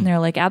 And they're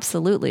like,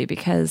 absolutely,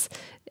 because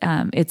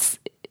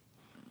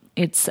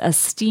it's a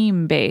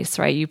steam base,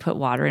 right? You put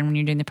water in when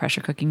you're doing the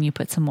pressure cooking, you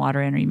put some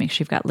water in, or you make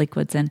sure you've got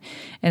liquids in.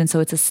 And so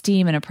it's a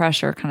steam and a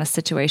pressure kind of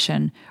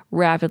situation,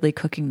 rapidly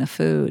cooking the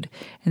food.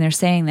 And they're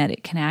saying that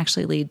it can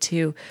actually lead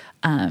to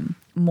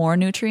more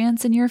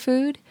nutrients in your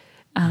food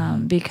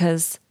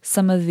because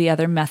some of the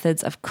other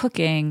methods of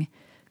cooking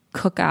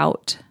cook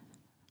out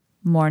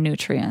more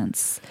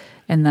nutrients.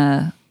 And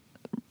the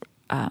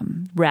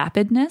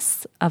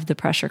rapidness of the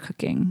pressure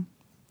cooking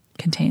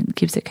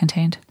keeps it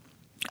contained.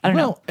 I don't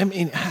know. I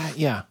mean,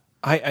 yeah.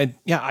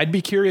 I'd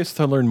be curious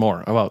to learn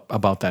more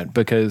about that,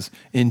 because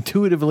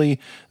intuitively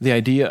the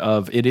idea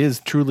of it is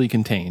truly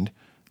contained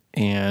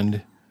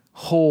and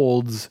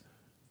holds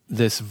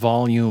this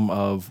volume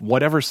of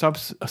whatever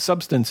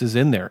substance is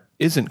in there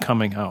isn't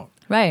coming out.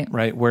 Right.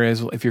 Right.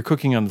 Whereas if you're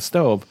cooking on the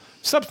stove,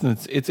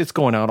 substance, it's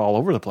going out all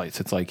over the place.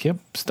 It's like, yep,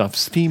 stuff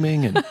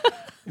steaming and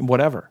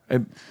whatever.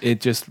 It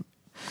just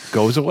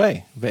goes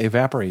away,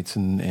 evaporates,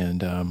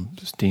 and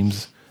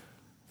steams.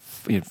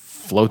 It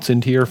floats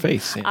into your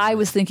face. I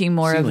was thinking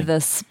more ceiling. of the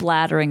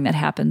splattering that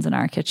happens in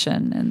our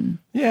kitchen. And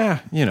Yeah,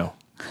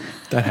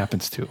 that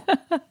happens too.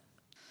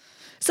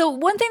 so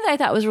one thing that I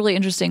thought was really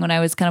interesting when I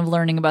was kind of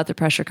learning about the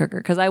pressure cooker,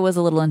 because I was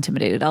a little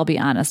intimidated. I'll be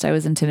honest. I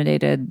was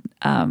intimidated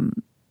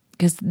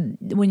because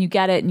when you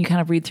get it and you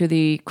kind of read through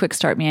the quick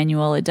start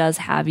manual, it does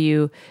have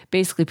you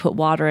basically put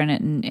water in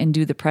it and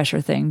do the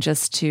pressure thing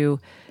just to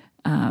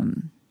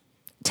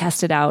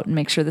test it out and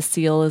make sure the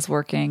seal is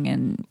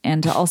working.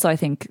 And to also, I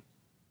think,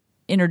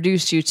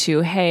 introduce you to,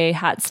 hey,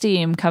 hot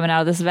steam coming out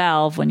of this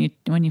valve when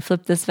you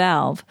flip this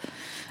valve.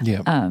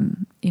 Yeah.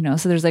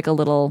 So there's like a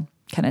little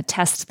kind of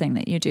test thing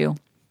that you do.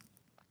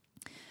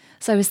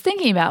 So I was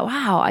thinking about,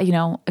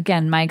 wow,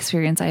 again, my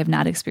experience, I have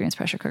not experienced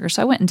pressure cookers.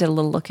 So I went and did a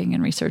little looking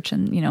and research,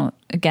 and,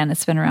 again,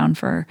 it's been around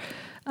for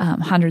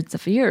hundreds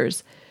of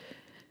years.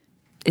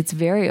 It's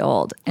very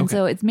old. And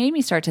so it's made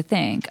me start to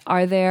think,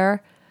 are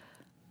there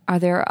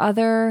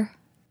other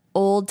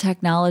old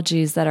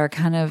technologies that are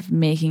kind of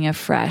making a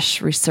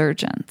fresh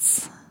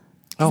resurgence?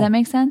 Does that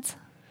make sense?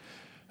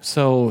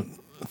 So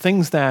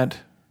things that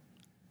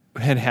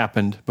had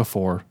happened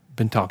before,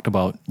 been talked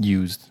about,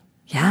 used,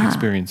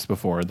 experienced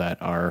before,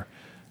 that are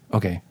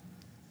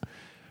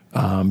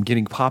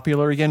getting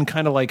popular again,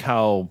 kind of like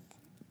how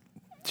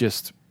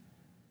just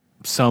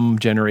some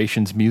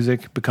generations'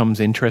 music becomes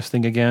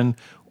interesting again,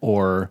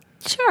 or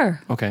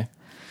Sure. Okay.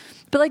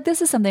 But like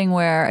this is something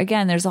where,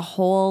 again, there's a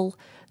whole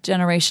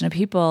generation of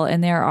people,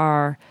 and there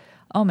are,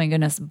 oh my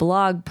goodness,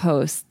 blog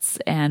posts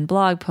and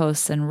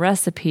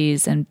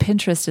recipes, and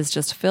Pinterest is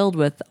just filled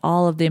with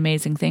all of the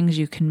amazing things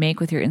you can make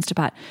with your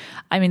Instapot.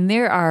 I mean,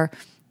 there are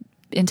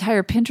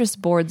entire Pinterest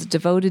boards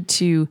devoted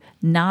to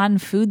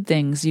non-food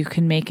things you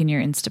can make in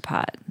your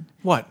Instapot.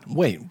 What?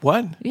 Wait,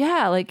 what?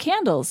 Yeah, like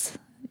candles.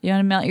 You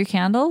want to melt your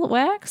candle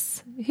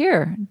wax?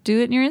 Here, do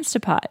it in your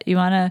Instapot. You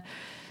want to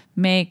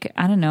make,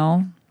 I don't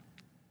know,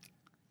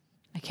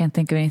 I can't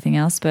think of anything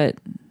else, but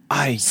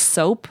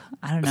soap?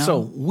 I don't know. So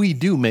we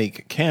do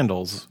make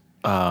candles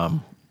for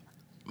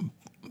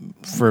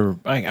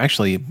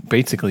actually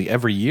basically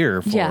every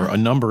year for a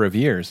number of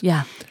years.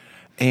 Yeah.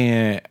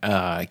 And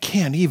I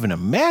can't even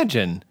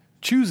imagine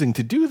choosing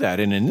to do that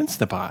in an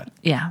Instapot.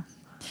 Yeah.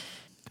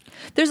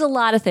 There's a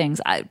lot of things.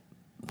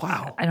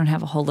 Wow. I don't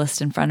have a whole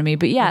list in front of me,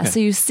 but so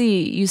you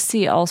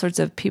see all sorts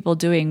of people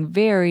doing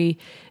very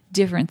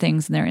different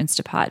things in their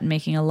Instapot and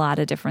making a lot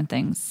of different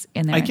things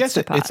in their Instapot. I guess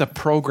it's a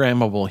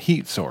programmable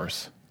heat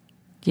source.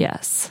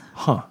 Yes.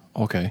 Huh.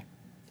 Okay.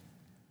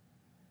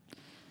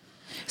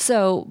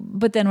 So,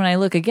 but then when I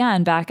look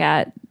again back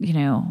at,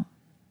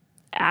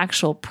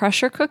 actual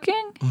pressure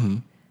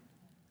cooking,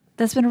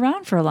 that's been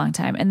around for a long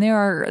time. And there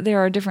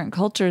are different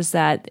cultures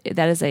that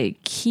is a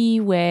key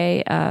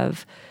way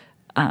of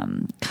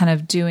kind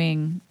of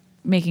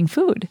making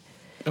food.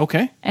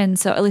 Okay. And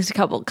so at least a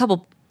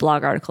couple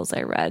blog articles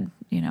I read,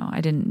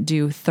 I didn't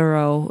do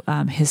thorough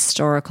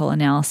historical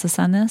analysis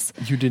on this.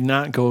 You did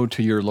not go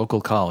to your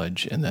local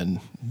college and then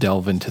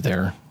delve into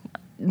their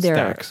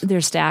stacks.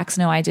 Their stacks.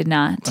 No, I did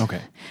not.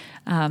 Okay.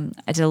 I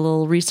did a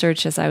little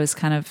research as I was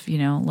kind of,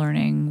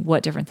 learning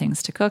what different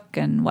things to cook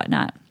and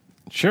whatnot.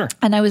 Sure.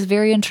 And I was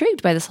very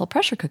intrigued by this whole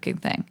pressure cooking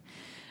thing.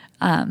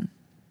 And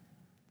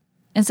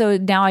so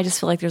now I just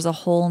feel like there's a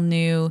whole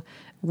new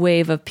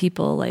wave of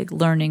people like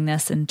learning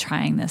this and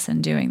trying this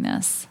and doing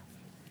this.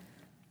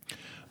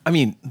 I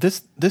mean,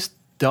 this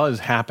does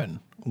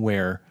happen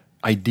where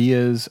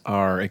ideas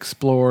are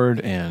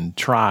explored and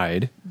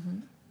tried,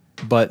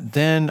 but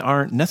then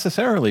aren't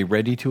necessarily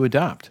ready to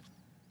adopt.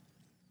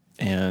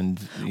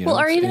 And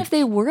or even if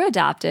they were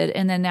adopted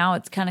and then now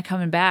it's kind of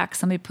coming back,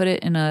 somebody put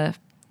it in a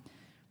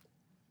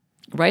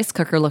rice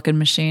cooker looking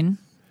machine.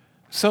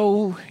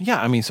 So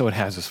yeah, I mean, so it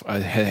has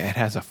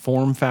a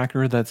form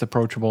factor that's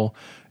approachable.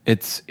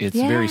 It's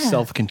very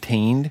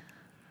self-contained.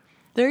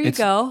 There you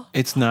go.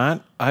 It's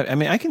not. I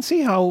mean, I can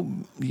see how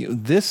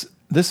this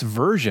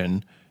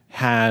version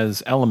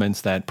has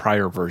elements that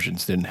prior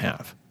versions didn't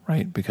have,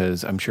 right?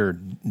 Because I'm sure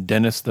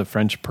Dennis, the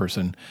French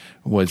person,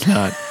 was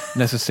not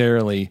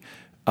necessarily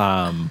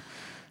having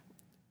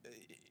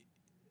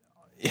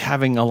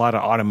a lot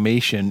of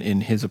automation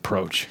in his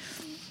approach.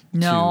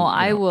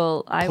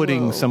 No,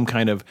 Putting some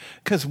kind of,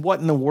 because what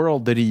in the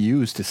world did he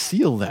use to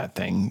seal that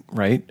thing,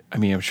 right? I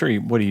mean, I'm sure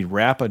he'd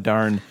wrap a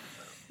darn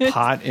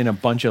pot in a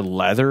bunch of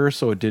leather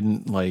so it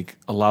didn't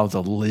allow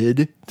the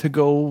lid to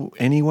go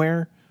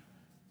anywhere.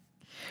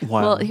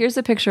 Wow. Well, here's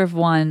a picture of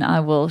one. I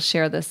will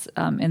share this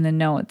in the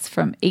notes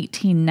from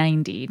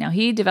 1890. Now,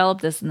 he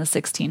developed this in the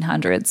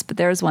 1600s, but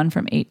there's one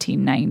from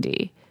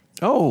 1890.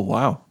 Oh,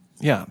 wow.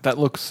 Yeah, that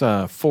looks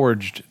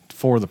forged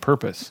for the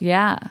purpose.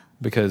 Yeah.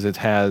 Because it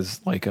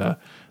has like a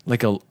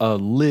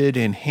lid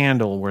and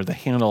handle where the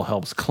handle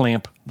helps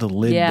clamp the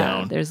lid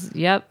down.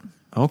 Yep.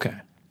 Okay.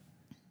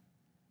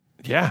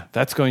 Yeah,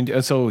 that's going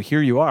to, so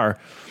here you are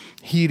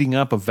heating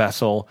up a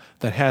vessel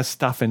that has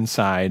stuff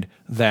inside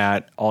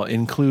that all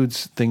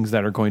includes things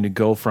that are going to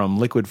go from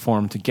liquid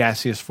form to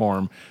gaseous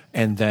form.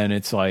 And then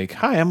it's like,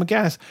 hi, I'm a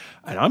gas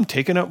and I'm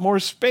taking up more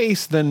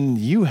space than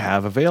you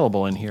have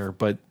available in here.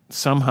 But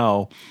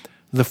somehow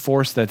the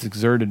force that's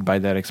exerted by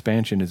that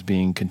expansion is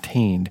being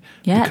contained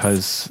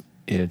because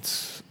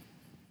it's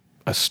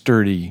a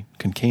sturdy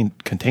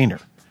container.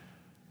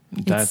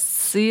 It's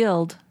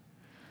sealed.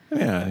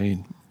 Yeah, I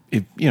mean,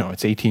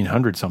 it's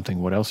 1800 something.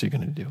 What else are you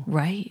going to do?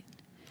 Right.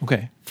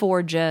 Okay.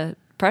 Forge a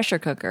pressure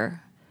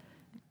cooker.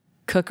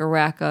 Cook a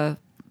rack of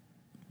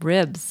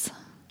ribs.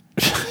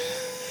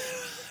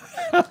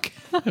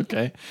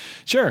 Okay.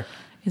 Sure.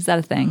 Is that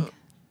a thing?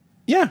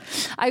 Yeah.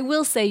 I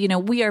will say,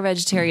 we are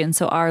vegetarians,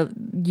 so our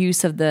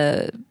use of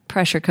the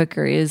pressure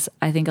cooker is,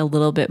 I think, a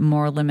little bit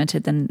more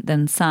limited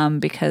than some,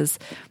 because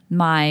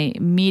my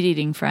meat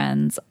eating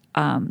friends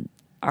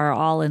are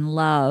all in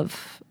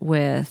love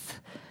with,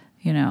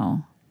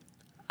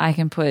 I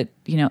can put,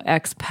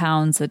 X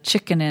pounds of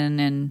chicken in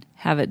and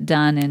have it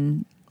done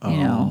in,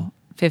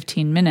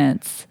 15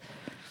 minutes.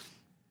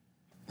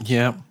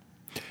 Yeah.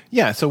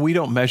 Yeah. So we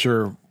don't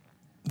measure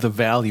the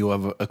value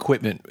of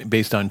equipment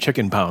based on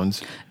chicken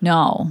pounds.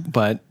 No.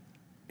 But,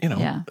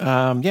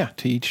 to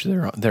each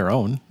their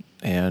own.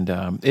 And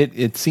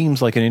it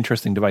seems like an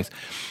interesting device.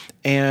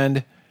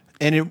 And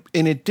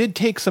it did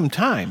take some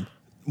time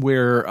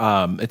where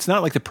it's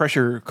not like the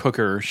pressure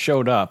cooker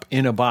showed up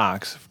in a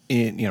box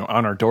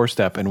on our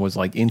doorstep and was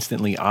like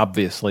instantly,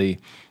 obviously,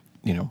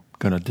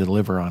 going to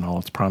deliver on all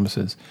its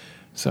promises.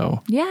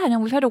 So yeah, no,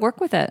 we've had to work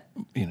with it.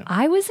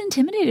 I was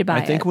intimidated by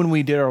it. I think when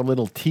we did our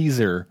little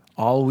teaser,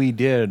 all we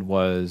did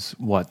was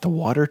the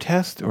water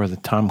test or the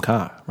Tom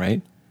Kha,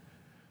 right?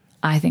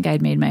 I think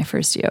I'd made my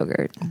first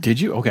yogurt. Did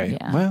you? Okay.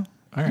 Yeah. Well,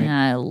 all right. And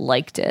I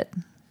liked it.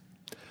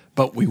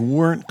 But we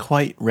weren't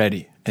quite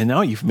ready. And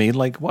now you've made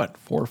 4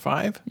 or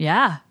 5?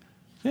 Yeah.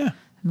 Yeah.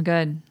 I'm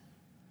good.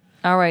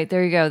 All right,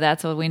 there you go.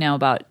 That's what we know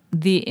about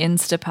the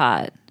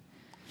Instapot.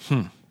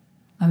 I'm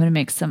going to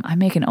make I'm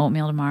making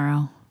oatmeal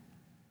tomorrow.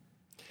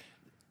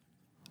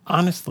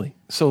 Honestly.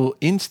 So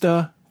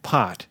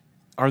Instapot,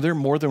 are there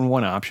more than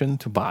one option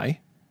to buy?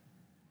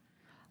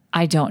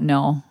 I don't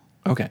know.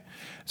 Okay.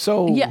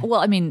 So yeah,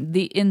 well, I mean,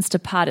 the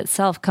Instapot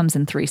itself comes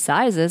in 3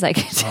 sizes. I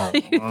can tell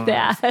you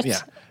that. Yeah.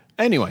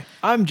 Anyway,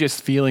 I'm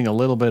just feeling a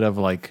little bit of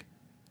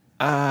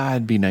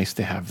it'd be nice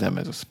to have them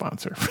as a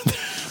sponsor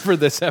for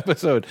this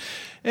episode.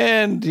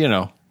 And,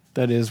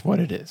 that is what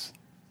it is.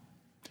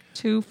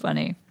 Too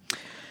funny.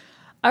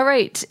 All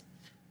right.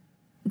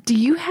 Do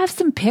you have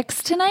some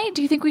picks tonight?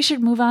 Do you think we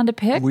should move on to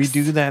picks? We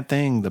do that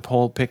thing, the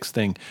poll picks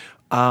thing.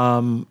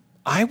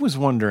 I was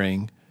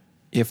wondering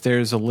if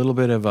there's a little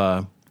bit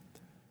of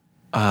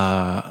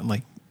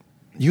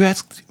you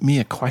asked me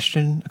a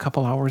question a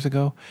couple hours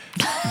ago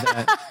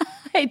that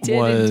I did.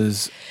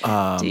 Was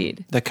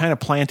indeed. that kind of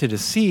planted a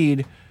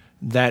seed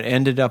that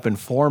ended up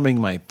informing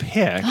my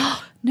pick.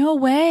 No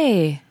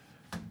way.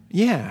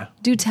 Yeah.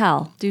 Do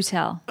tell.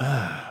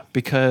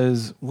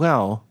 Because,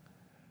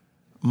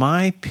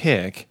 my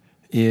pick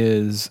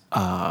is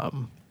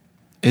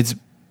it's.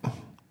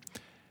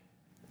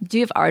 Do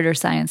you have art or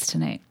science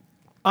tonight?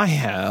 I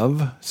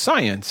have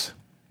science,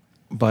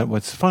 but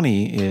what's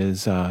funny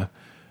is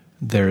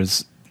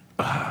there's.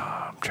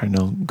 I'm trying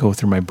to go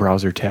through my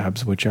browser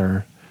tabs, which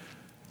are,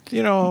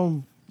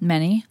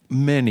 many.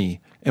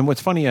 And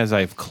what's funny is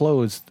I've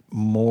closed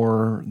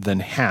more than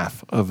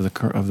half of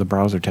the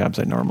browser tabs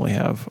I normally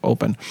have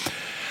open,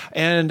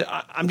 and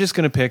I'm just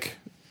going to pick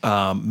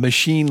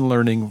machine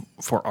learning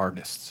for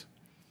artists.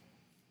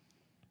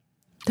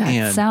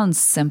 That sounds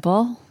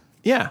simple.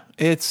 Yeah,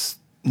 it's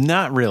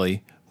not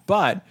really,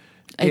 but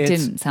it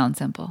didn't sound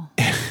simple.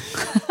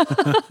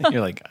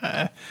 You're like,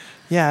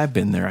 yeah, I've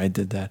been there. I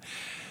did that.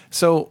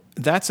 So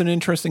that's an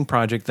interesting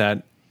project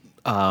that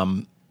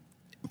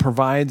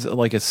provides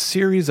a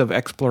series of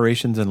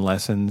explorations and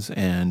lessons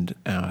and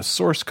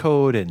source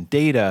code and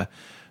data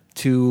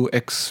to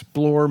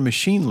explore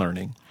machine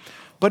learning,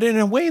 but in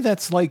a way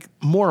that's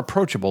more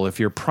approachable if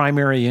your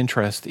primary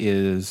interest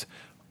is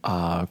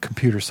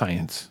computer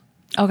science.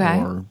 Okay.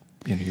 Or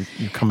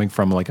you're coming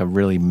from a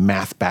really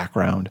math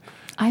background.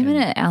 I'm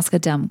going to ask a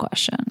dumb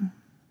question.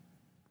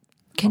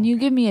 Can you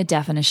give me a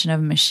definition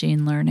of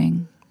machine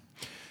learning?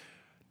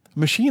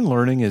 Machine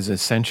learning is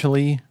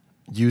essentially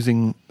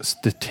using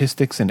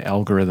statistics and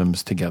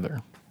algorithms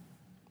together.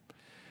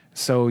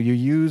 So you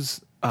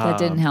use that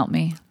didn't help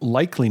me.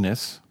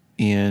 Likeliness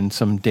in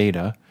some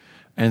data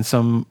and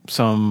some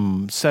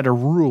set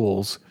of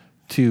rules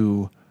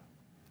to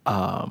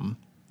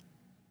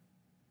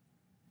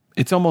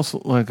it's almost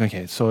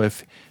okay, so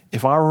if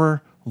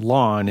our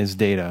lawn is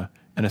data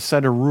and a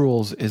set of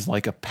rules is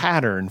like a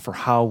pattern for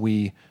how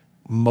we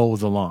mow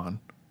the lawn.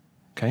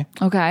 Okay?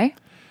 Okay.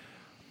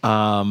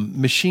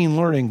 Machine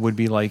learning would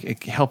be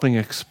like helping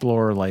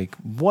explore like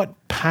what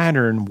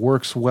pattern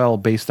works well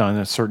based on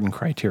a certain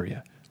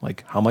criteria.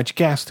 Like how much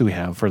gas do we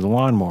have for the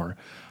lawnmower?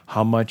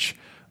 How much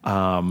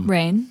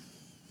Rain.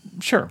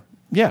 Sure.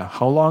 Yeah.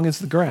 How long is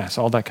the grass?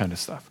 All that kind of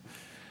stuff.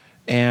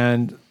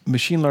 And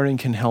machine learning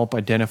can help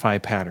identify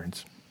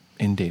patterns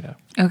in data.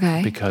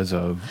 Okay. Because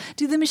of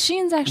Do the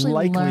machines actually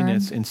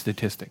likeliness learn? in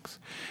statistics.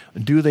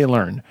 Do they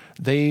learn?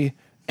 They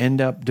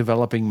end up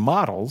developing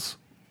models,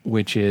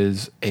 which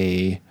is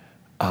like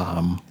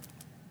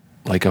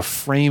a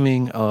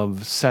framing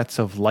of sets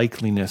of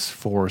likeliness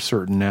for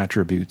certain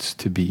attributes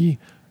to be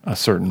a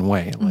certain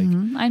way. Like,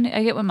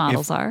 I get what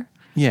models are.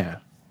 yeah.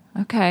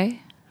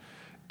 Okay.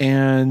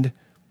 And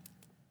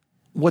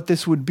what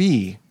this would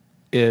be,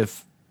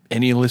 if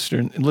any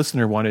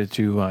listener wanted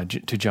to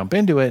jump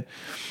into it,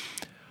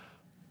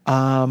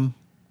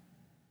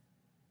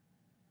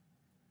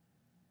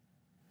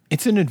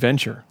 it's an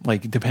adventure.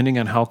 Like depending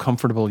on how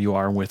comfortable you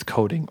are with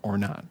coding or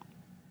not.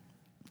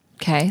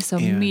 Okay. So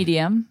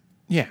medium,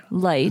 Yeah,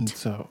 light.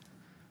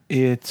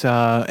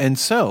 And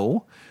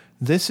so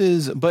this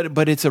is,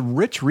 but it's a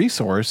rich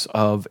resource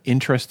of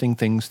interesting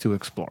things to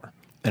explore.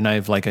 And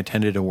I've like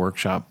attended a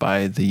workshop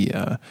by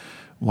the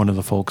one of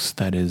the folks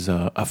that is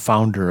a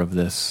founder of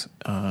this,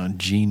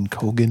 Gene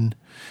Kogan,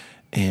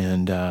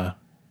 and that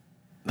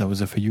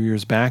was a few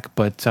years back.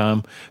 But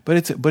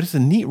it's a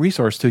neat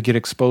resource to get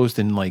exposed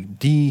and like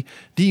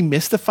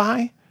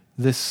demystify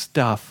this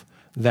stuff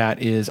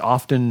that is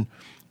often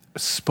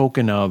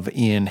spoken of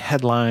in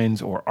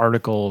headlines or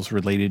articles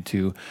related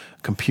to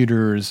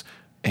computers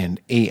and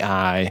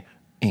AI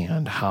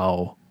and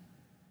how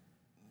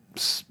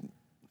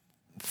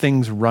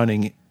things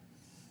running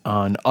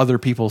on other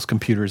people's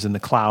computers in the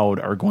cloud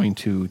are going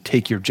to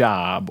take your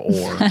job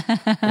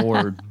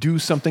or do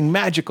something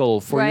magical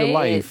for your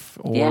life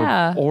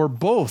or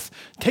both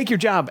take your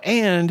job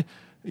and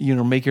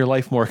make your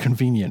life more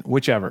convenient,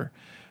 whichever.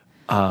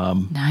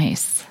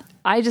 Nice.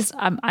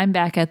 I'm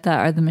back at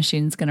are the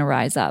machines going to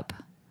rise up?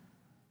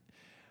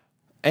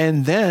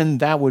 And then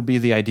that would be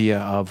the idea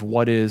of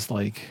what is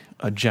like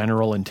a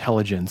general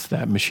intelligence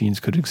that machines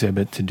could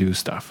exhibit to do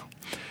stuff.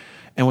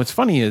 And what's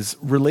funny is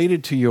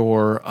related to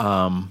your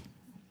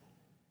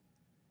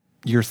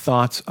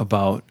thoughts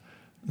about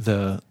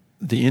the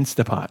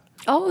Instapot.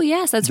 Oh,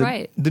 yes, that's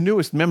right. The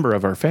newest member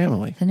of our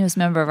family. The newest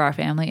member of our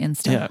family,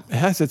 Insta. Yeah, it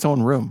has its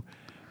own room.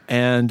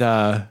 And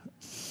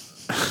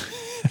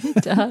it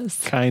does.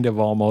 Kind of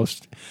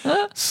almost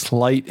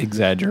slight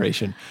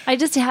exaggeration. I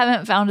just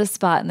haven't found a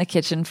spot in the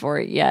kitchen for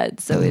it yet.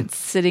 So it's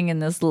sitting in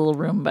this little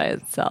room by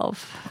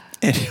itself.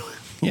 Anyway,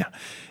 yeah.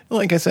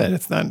 Like I said,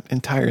 it's not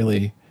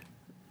entirely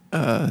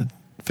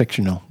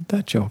fictional,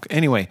 that joke.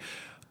 Anyway,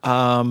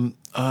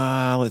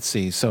 let's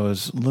see. So I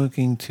was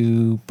looking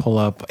to pull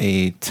up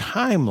a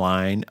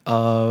timeline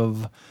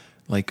of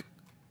like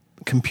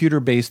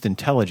computer-based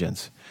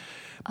intelligence.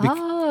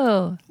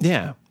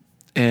 Yeah.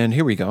 And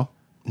here we go.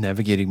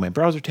 Navigating my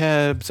browser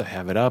tabs. I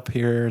have it up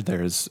here.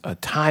 There's a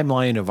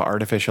timeline of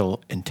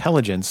artificial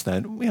intelligence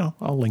that,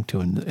 I'll link to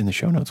in the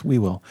show notes. We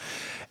will.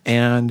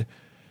 And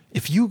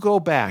if you go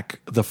back,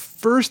 the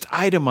first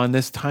item on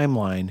this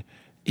timeline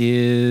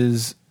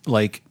is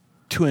like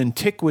to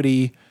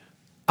antiquity,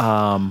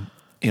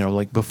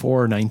 like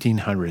before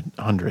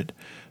 1900.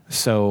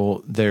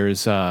 So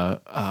there's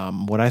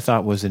what I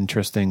thought was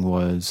interesting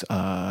was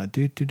let's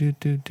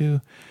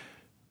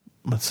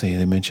see,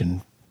 they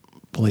mentioned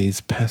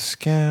Blaise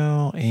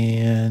Pascal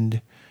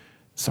and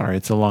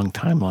it's a long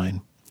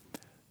timeline.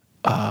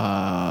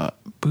 Blaise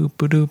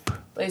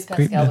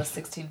Pascal was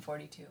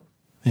 1642.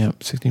 Yeah,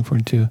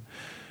 1642.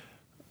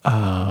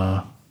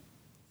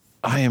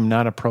 I am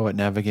not a pro at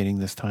navigating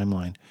this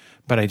timeline,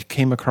 but I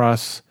came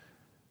across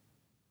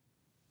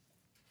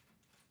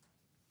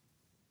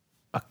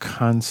a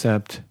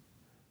concept.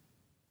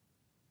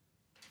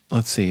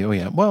 Let's see. Oh,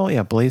 yeah. Well,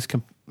 yeah, Blaise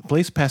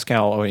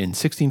Pascal in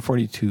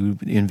 1642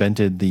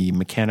 invented the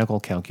mechanical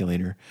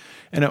calculator.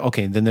 And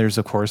then there's,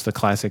 of course, the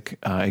classic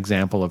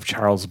example of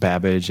Charles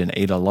Babbage and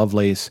Ada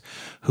Lovelace,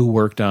 who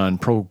worked on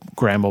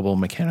programmable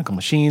mechanical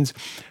machines.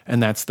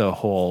 And that's the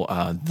whole,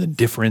 the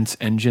difference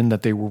engine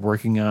that they were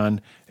working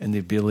on and the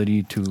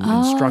ability to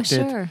instruct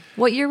it.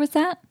 What year was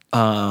that?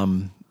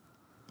 It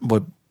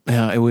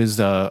was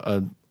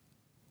a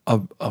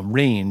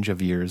range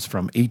of years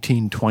from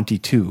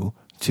 1822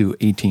 to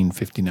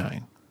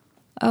 1859.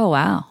 Oh,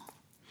 wow.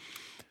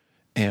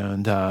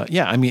 And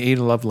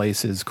Ada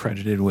Lovelace is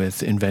credited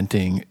with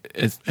inventing,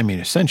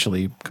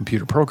 essentially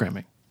computer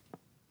programming.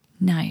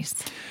 Nice.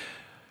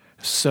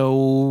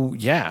 So,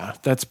 yeah,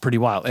 that's pretty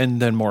wild.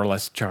 And then more or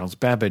less Charles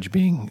Babbage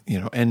being,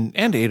 and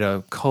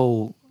Ada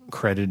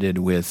co-credited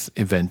with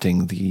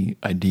inventing the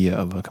idea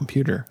of a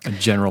computer, a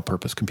general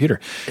purpose computer.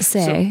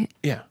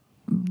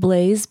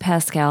 Blaise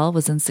Pascal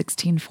was in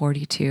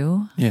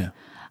 1642. Yeah.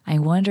 I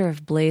wonder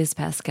if Blaise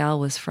Pascal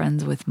was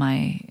friends with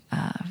my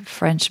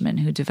Frenchman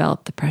who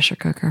developed the pressure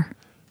cooker.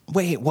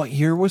 Wait, what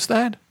year was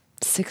that?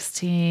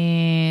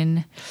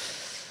 16.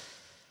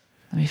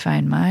 Let me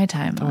find my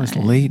timeline. That was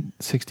late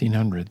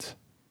 1600s.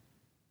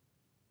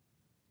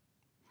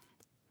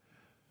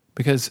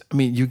 Because I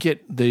mean, you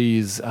get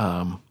these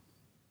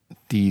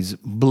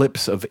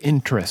blips of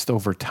interest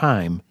over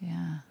time,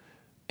 Yeah.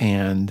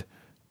 and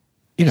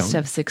I just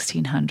have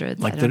 1600s.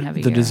 like I don't have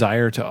a the year.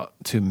 desire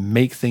to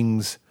make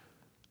things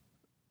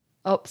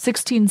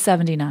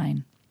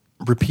 1679.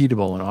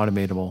 repeatable and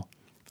automatable.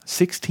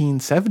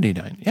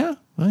 1679. Yeah.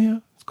 Well, yeah,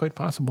 it's quite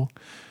possible.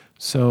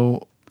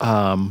 So,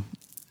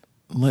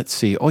 let's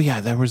see. Oh,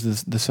 yeah, there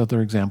was this other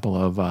example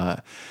of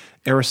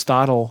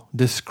Aristotle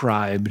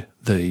described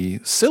the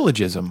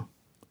syllogism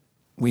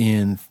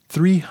in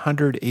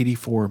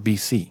 384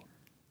 BC.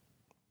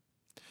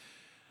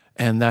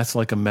 And that's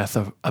like a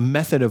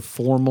method of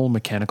formal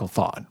mechanical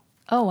thought.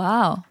 Oh,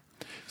 wow.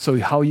 So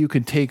how you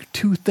could take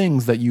two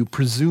things that you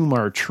presume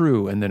are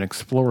true and then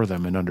explore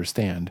them and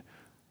understand.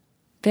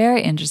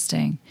 Very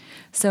interesting.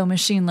 So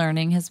machine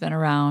learning has been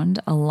around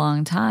a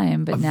long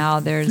time, but now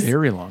there's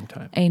Very long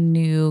time. a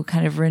new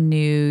kind of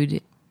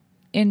renewed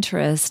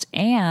interest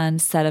and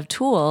set of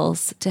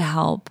tools to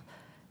help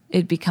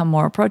it become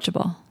more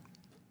approachable.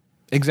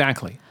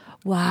 Exactly.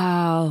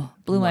 Wow.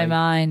 Blew my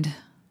mind.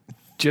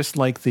 Just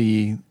like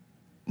the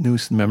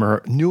newest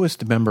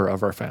member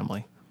of our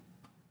family.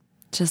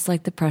 Just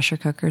like the pressure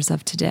cookers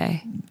of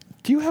today.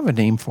 Do you have a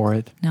name for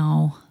it?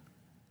 No,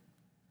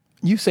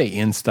 You say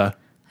Insta.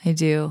 I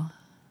do.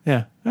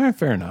 Yeah. All right,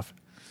 fair enough.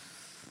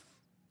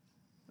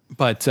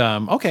 But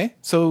okay,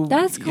 so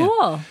That's yeah.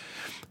 cool.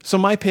 So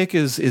my pick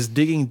is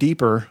digging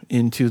deeper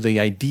into the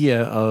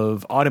idea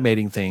of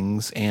automating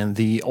things and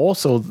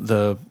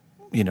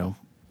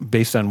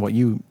based on what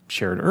you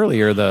shared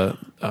earlier,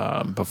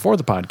 before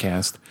the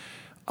podcast,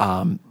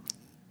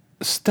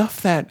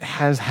 stuff that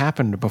has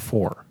happened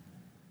before,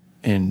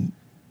 and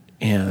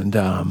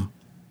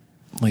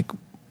like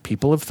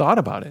people have thought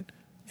about it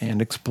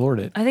and explored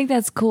it. I think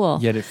that's cool.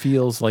 Yet it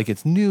feels like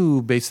it's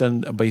new based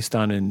on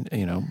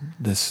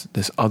this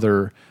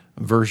other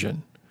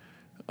version,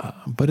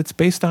 but it's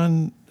based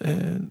on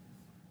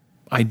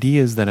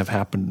ideas that have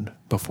happened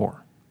before.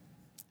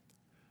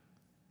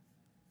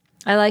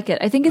 I like it.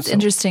 I think it's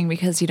interesting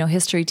because,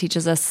 history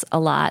teaches us a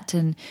lot.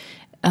 And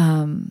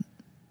I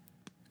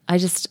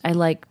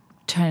like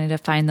trying to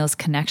find those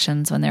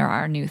connections when there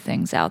are new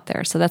things out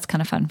there. So that's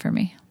kind of fun for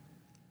me.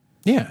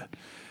 Yeah,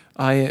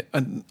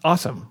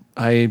 awesome.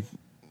 I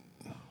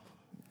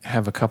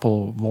have a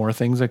couple more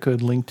things I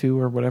could link to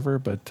or whatever,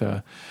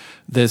 but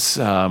this,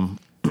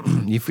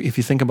 if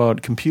you think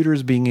about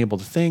computers being able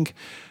to think,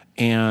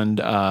 and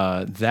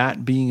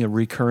that being a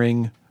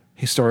recurring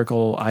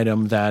historical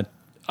item that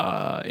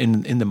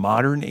in the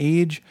modern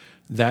age,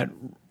 that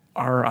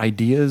our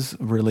ideas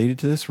related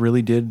to this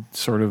really did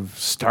sort of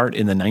start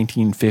in the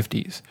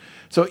 1950s.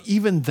 So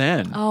even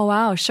then, Oh,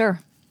 wow.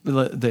 Sure. the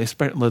late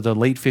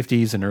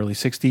 50s and early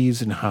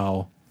 60s, and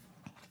how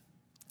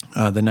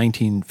the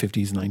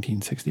 1950s,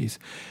 1960s,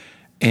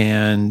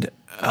 and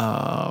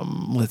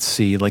let's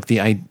see, like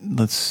what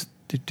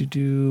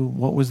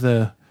was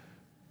the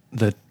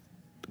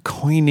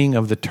coining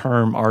of the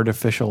term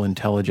artificial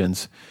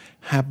intelligence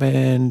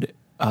happened.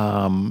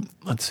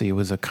 Let's see, it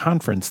was a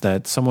conference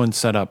that someone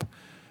set up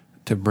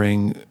to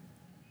bring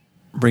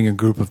a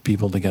group of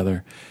people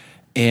together,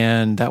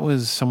 and that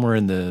was somewhere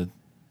in the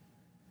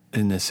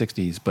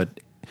 60s. But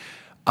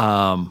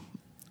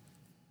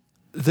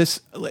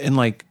this, and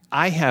like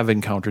I have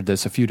encountered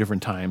this a few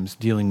different times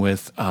dealing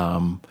with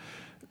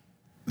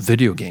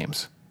video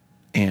games,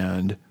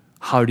 and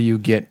how do you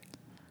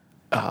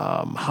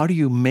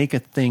make a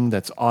thing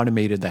that's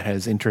automated that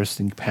has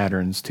interesting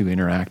patterns to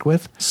interact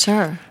with?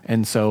 Sure.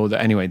 And so,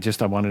 anyway,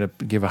 I wanted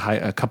to give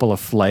a couple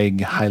of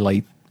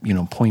highlight,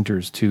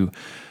 pointers to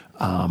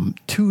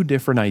two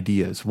different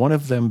ideas. One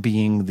of them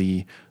being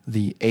the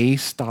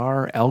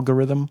A-star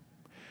algorithm,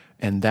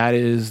 and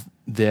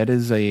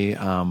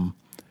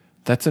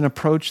that's an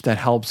approach that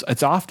helps.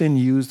 It's often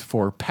used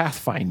for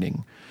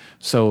pathfinding.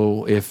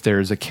 So if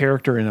there's a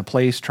character in a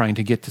place trying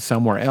to get to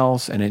somewhere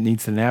else and it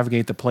needs to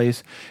navigate the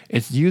place,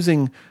 it's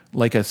using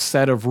like a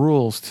set of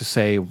rules to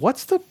say,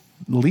 what's the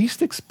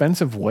least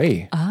expensive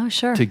way Oh,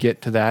 sure. to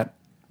get to that?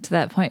 To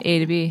that point, A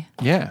to B.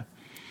 Yeah.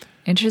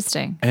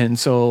 Interesting. And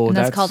so And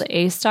that's called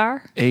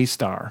A-star?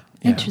 A-star.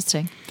 Yeah.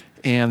 Interesting.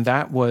 And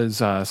that was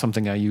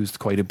something I used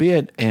quite a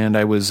bit. And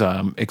I was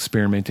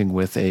experimenting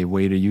with a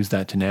way to use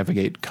that to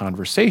navigate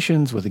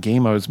conversations with a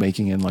game I was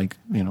making in a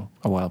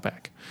while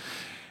back.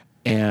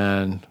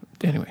 And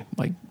anyway,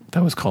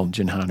 that was called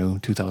Jinhanu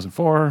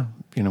 2004,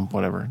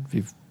 whatever. If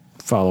you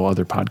follow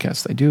other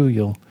podcasts I do,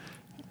 you'll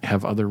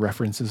have other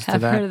references to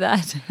I've that. heard of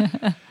that.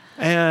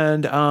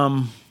 And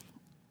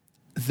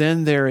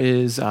then there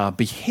is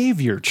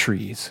behavior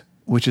trees,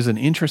 which is an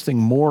interesting,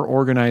 more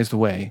organized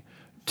way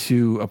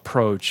to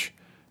approach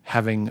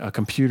having a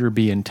computer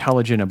be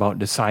intelligent about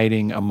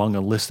deciding among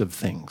a list of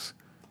things.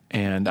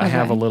 And I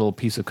have a little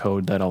piece of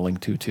code that I'll link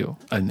to too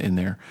in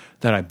there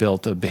that I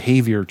built, a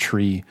behavior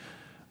tree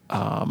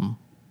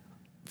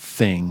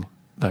thing,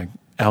 like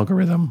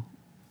algorithm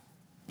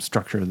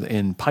structure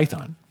in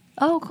Python.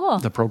 Oh, cool.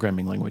 The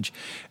programming language.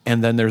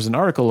 And then there's an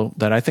article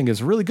that I think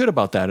is really good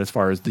about that as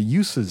far as the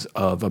uses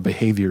of a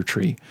behavior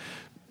tree,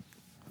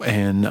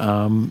 and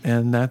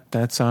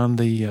that's on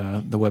the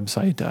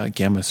website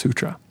Gamma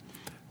Sutra,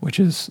 which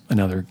is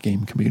another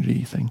game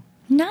community thing.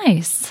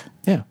 Nice.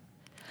 Yeah.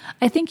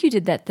 I think you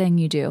did that thing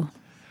you do.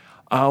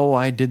 Oh,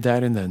 I did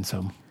that and then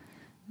some.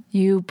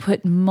 You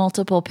put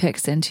multiple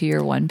picks into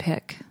your one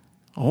pick.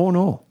 Oh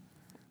no.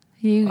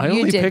 I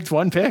only picked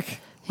one pick.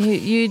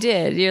 You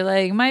did. You're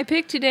like, my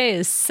pick today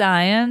is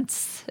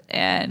science,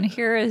 and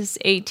here is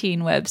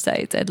 18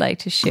 websites I'd like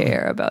to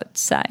share about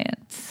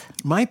science.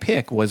 My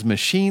pick was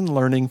machine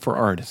learning for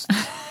artists.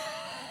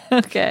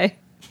 Okay.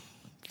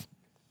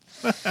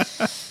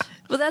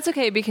 Well, that's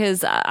okay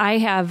because I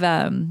have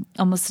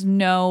almost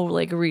no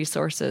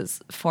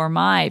resources for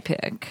my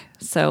pick,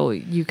 so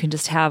you can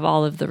just have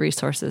all of the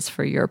resources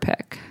for your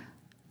pick.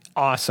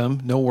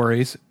 Awesome, no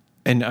worries.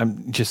 And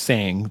I'm just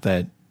saying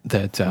that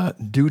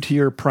due to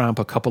your prompt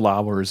a couple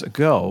hours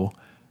ago,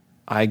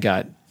 I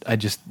did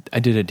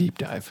a deep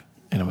dive,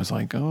 and I was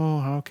like, oh,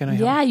 how can I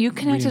help? Yeah, you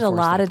connected a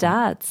lot of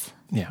dots.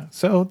 Yeah,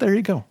 so there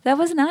you go. That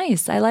was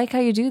nice. I like how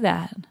you do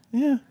that.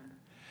 Yeah.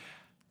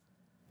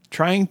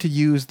 Trying to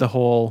use the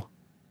whole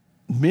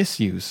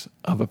misuse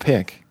of a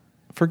pick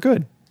for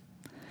good.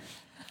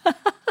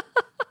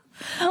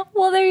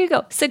 Well, there you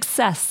go.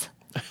 Success.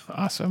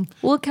 Awesome.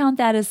 We'll count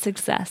that as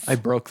success. I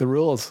broke the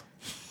rules.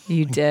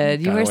 You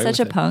did. You were such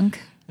a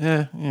punk.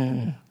 Yeah.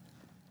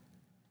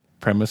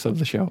 Premise of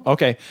the show.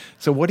 Okay,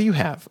 so what do you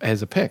have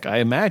as a pick? I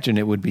imagine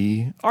it would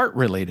be art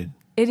related.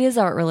 It is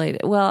art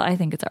related. Well, I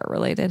think it's art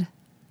related.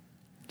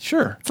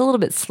 Sure. It's a little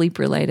bit sleep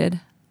related.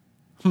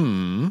 Do you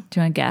want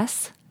to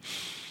guess?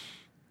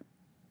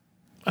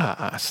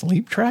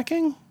 Sleep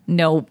tracking?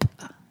 Nope.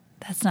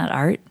 That's not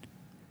art.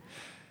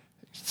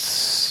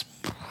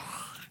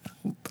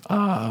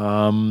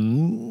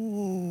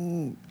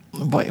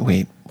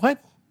 Wait,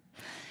 what?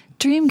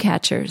 Dream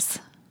catchers.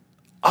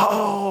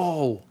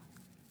 Oh,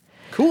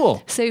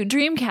 cool. So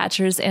dream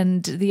catchers,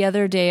 and the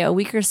other day, a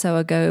week or so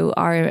ago,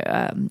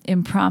 our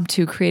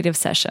impromptu creative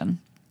session.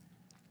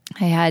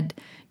 I had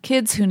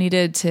kids who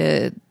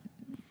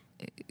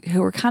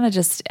were kind of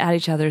just at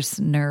each other's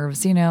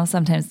nerves.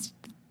 Sometimes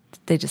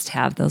they just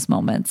have those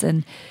moments,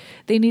 and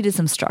they needed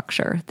some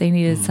structure. They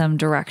needed some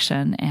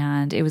direction,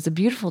 and it was a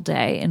beautiful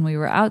day, and we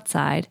were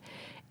outside,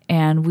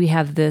 and we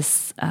have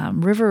this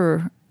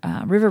river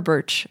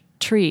birch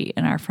tree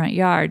in our front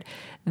yard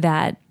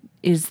that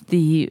is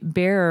the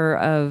bearer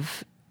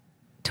of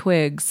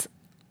twigs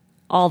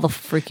all the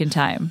freaking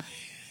time.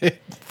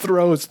 It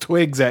throws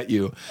twigs at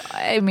you.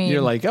 I mean,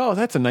 you're like, oh,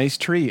 that's a nice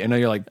tree. And then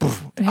you're like,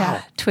 poof,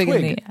 yeah, ow,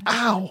 twig.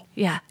 Ow.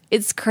 Yeah,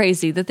 it's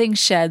crazy. The thing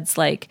sheds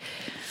like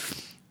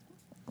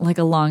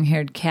a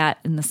long-haired cat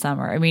in the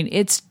summer. I mean,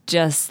 it's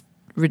just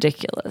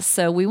ridiculous.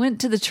 So we went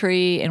to the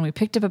tree and we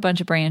picked up a bunch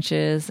of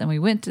branches and we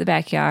went to the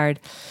backyard,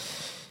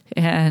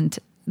 and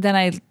then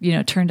I,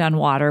 turned on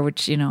water,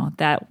 which,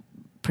 that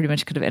pretty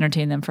much could have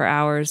entertained them for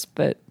hours,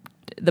 but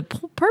the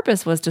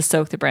purpose was to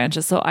soak the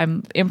branches. So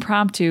I'm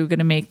impromptu going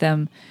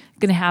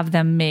to have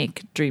them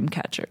make dream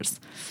catchers.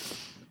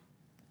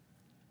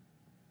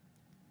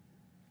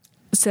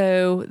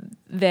 So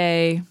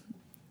they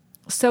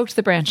soaked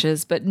the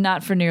branches, but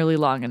not for nearly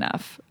long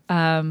enough.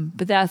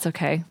 But that's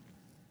okay.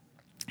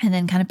 And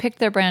then kind of picked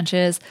their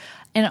branches.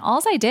 And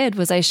all I did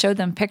was I showed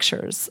them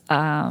pictures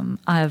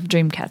of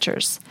dream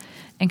catchers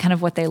and kind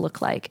of what they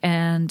look like.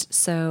 And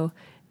so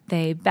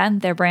they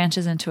bent their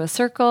branches into a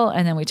circle,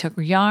 and then we took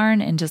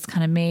yarn and just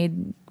kind of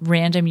made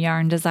random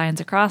yarn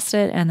designs across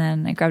it. And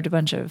then I grabbed a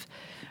bunch of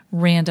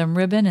random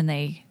ribbon and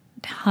they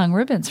hung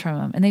ribbons from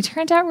them, and they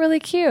turned out really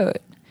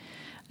cute.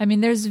 I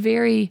mean, there's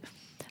a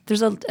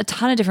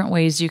ton of different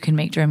ways you can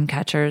make dream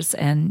catchers,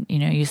 and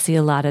you see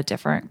a lot of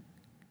different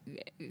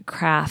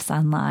crafts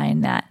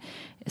online that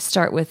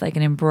start with like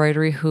an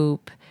embroidery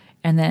hoop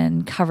and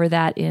then cover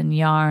that in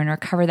yarn or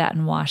cover that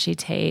in washi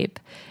tape,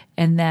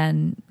 and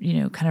then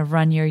kind of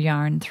run your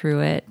yarn through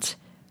it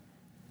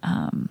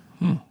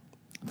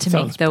to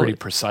Sounds pretty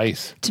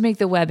precise. To make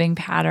the webbing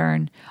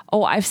pattern.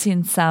 Oh, I've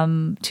seen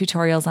some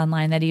tutorials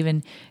online that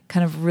even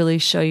kind of really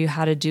show you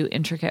how to do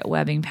intricate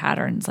webbing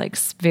patterns, like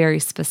very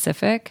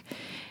specific.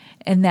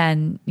 And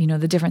then,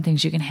 the different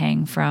things you can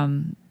hang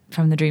from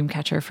the dream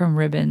catcher, from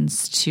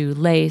ribbons to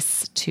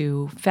lace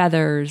to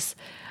feathers.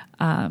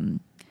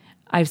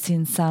 I've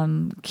seen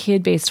some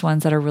kid-based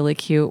ones that are really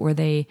cute where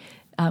they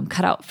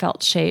cut out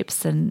felt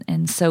shapes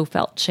and sew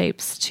felt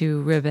shapes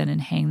to ribbon and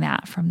hang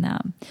that from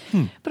them.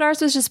 But ours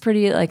was just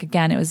pretty,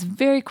 again, it was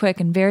very quick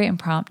and very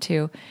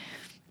impromptu.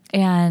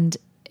 And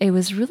it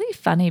was really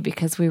funny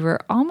because we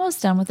were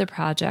almost done with the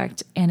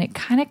project, and it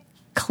kind of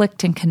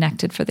clicked and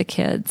connected for the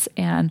kids.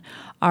 And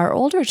our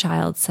older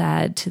child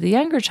said to the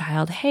younger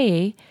child,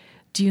 hey,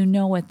 do you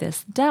know what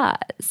this does?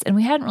 And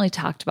we hadn't really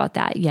talked about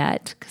that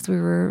yet because we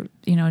were,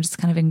 just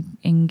kind of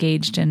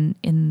engaged in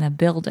the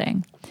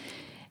building.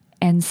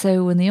 And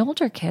so when the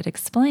older kid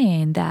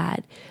explained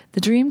that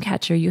the dream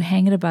catcher, you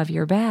hang it above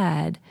your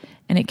bed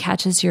and it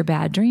catches your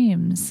bad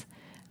dreams,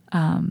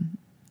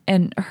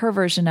 and her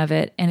version of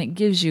it, and it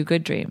gives you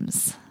good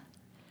dreams.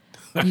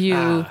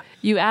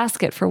 you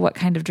ask it for what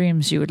kind of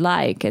dreams you would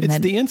like. And It's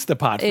then the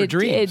Instapot for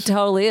dreams. It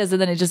totally is.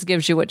 And then it just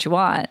gives you what you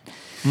want.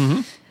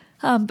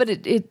 But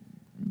it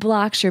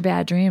blocks your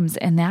bad dreams.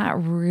 And that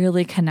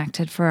really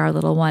connected for our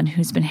little one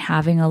who's been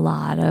having a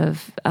lot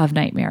of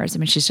nightmares. I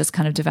mean, she's just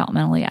kind of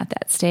developmentally at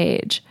that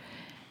stage.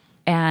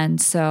 And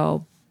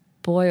so,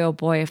 boy, oh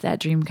boy, if that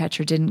dream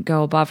catcher didn't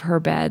go above her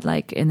bed,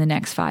 like in the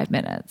next 5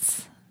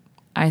 minutes,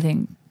 I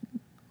think,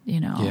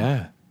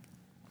 Yeah.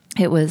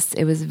 it was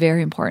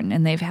very important,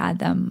 and they've had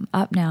them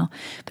up now.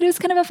 But it was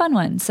kind of a fun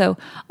one. So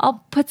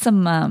I'll put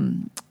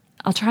some,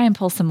 I'll try and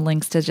pull some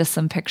links to just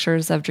some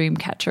pictures of dream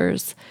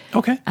catchers.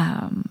 Okay.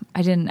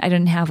 I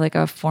didn't have like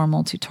a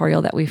formal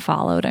tutorial that we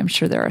followed. I'm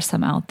sure there are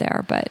some out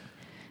there, but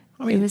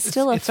I mean, it was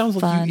still it sounds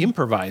fun. like you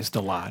improvised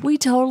a lot. We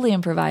totally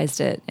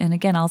improvised it. And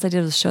again, all I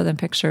did was show them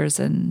pictures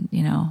and,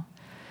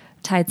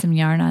 tied some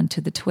yarn onto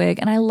the twig.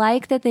 And I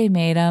like that they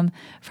made them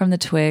from the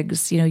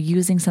twigs,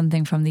 using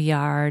something from the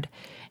yard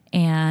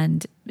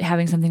and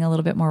having something a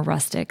little bit more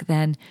rustic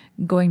than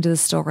going to the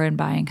store and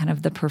buying kind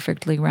of the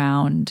perfectly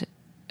round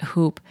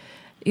hoop,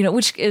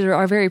 which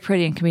are very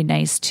pretty and can be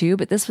nice too.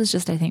 But this was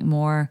just, I think,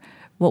 more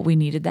what we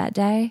needed that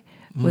day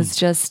was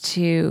just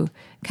to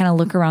kind of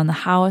look around the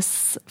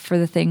house for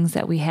the things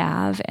that we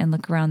have and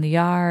look around the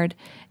yard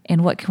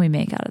and what can we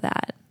make out of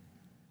that.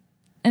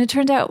 And it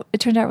turned out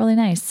really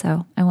nice.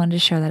 So I wanted to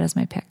share that as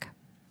my pick.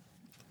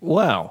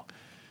 Wow.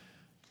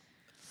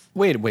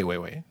 Wait.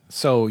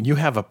 So you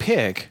have a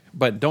pick,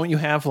 but don't you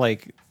have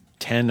like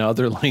 10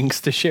 other links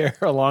to share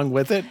along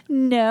with it?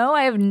 No,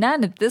 I have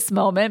none at this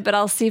moment, but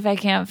I'll see if I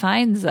can't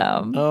find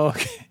some.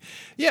 Okay.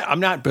 Yeah, I'm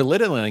not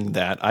belittling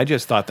that. I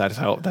just thought that's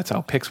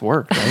how picks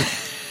work,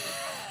 right?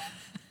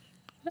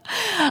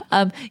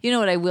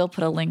 What I will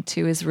put a link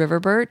to is river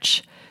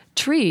birch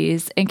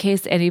trees in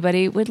case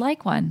anybody would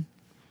like one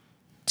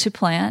to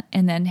plant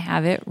and then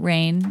have it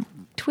rain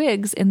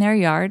twigs in their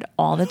yard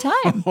all the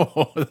time.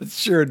 Oh, it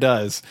sure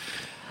does.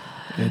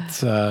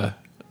 It's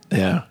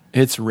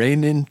it's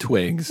raining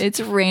twigs. It's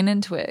raining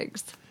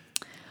twigs.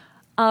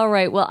 All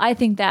right. Well, I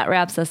think that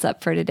wraps us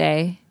up for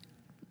today.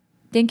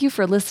 Thank you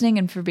for listening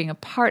and for being a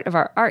part of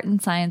our Art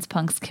and Science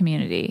Punks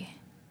community.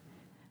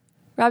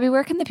 Robbie,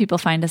 where can the people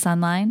find us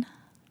online?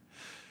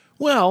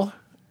 Well,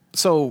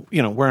 so,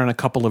 we're on a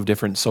couple of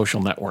different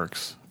social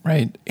networks,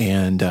 right?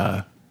 And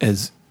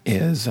as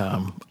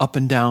up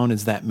and down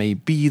as that may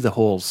be, the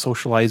whole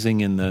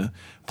socializing in the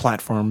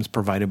platforms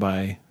provided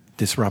by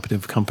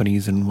disruptive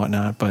companies and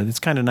whatnot, but it's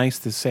kind of nice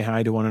to say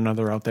hi to one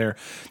another out there.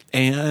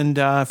 And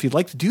if you'd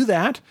like to do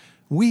that,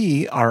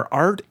 we are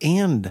Art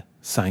and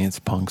Science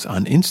Punks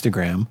on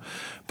Instagram,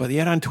 but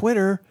yet on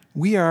Twitter,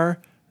 we are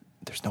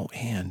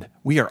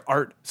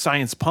Art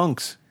Science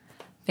Punks.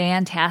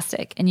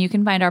 Fantastic. And you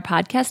can find our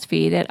podcast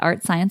feed at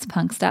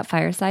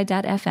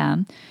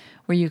artsciencepunks.fireside.fm,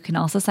 where you can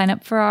also sign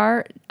up for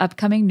our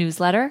upcoming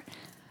newsletter.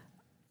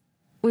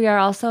 We are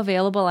also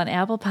available on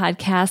Apple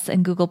Podcasts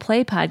and Google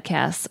Play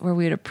Podcasts, where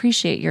we would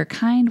appreciate your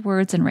kind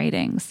words and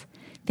ratings.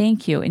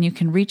 Thank you. And you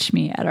can reach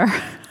me at our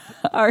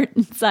Art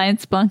and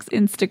Science Punks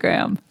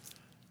Instagram.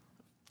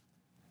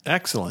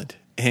 Excellent.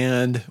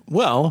 And,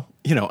 well,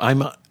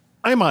 I'm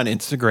on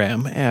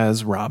Instagram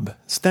as Rob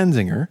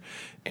Stenzinger,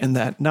 and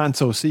that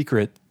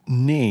not-so-secret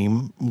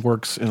name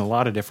works in a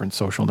lot of different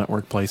social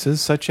network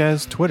places, such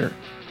as Twitter.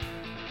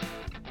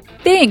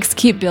 Thanks.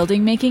 Keep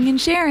building, making,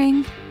 and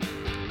sharing.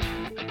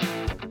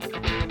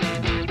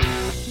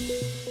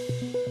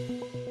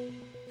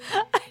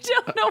 I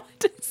don't know what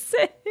to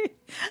say.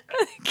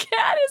 The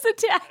cat is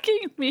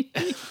attacking me.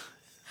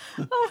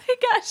 Oh my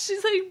gosh,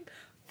 she's like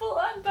full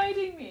on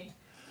biting me.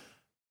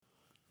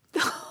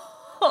 The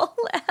whole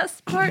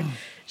last part,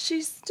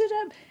 she stood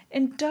up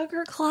and dug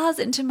her claws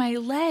into my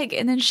leg,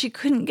 and then she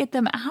couldn't get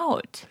them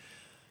out.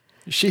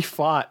 She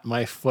fought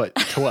my foot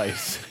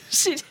twice.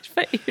 She did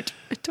fight you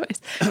twice.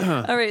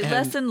 All right,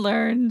 lesson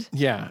learned.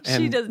 Yeah.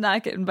 She does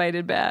not get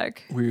invited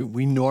back.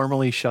 We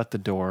normally shut the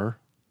door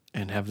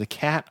and have the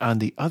cat on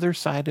the other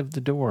side of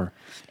the door.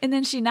 And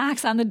then she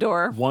knocks on the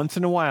door. Once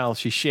in a while,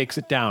 she shakes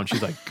it down.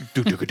 She's like,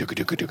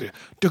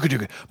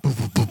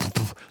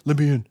 let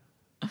me in.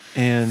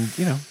 And,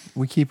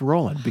 we keep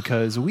rolling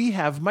because we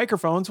have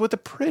microphones with a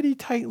pretty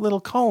tight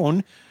little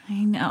cone.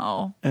 I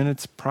know. And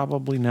it's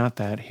probably not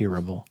that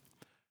hearable.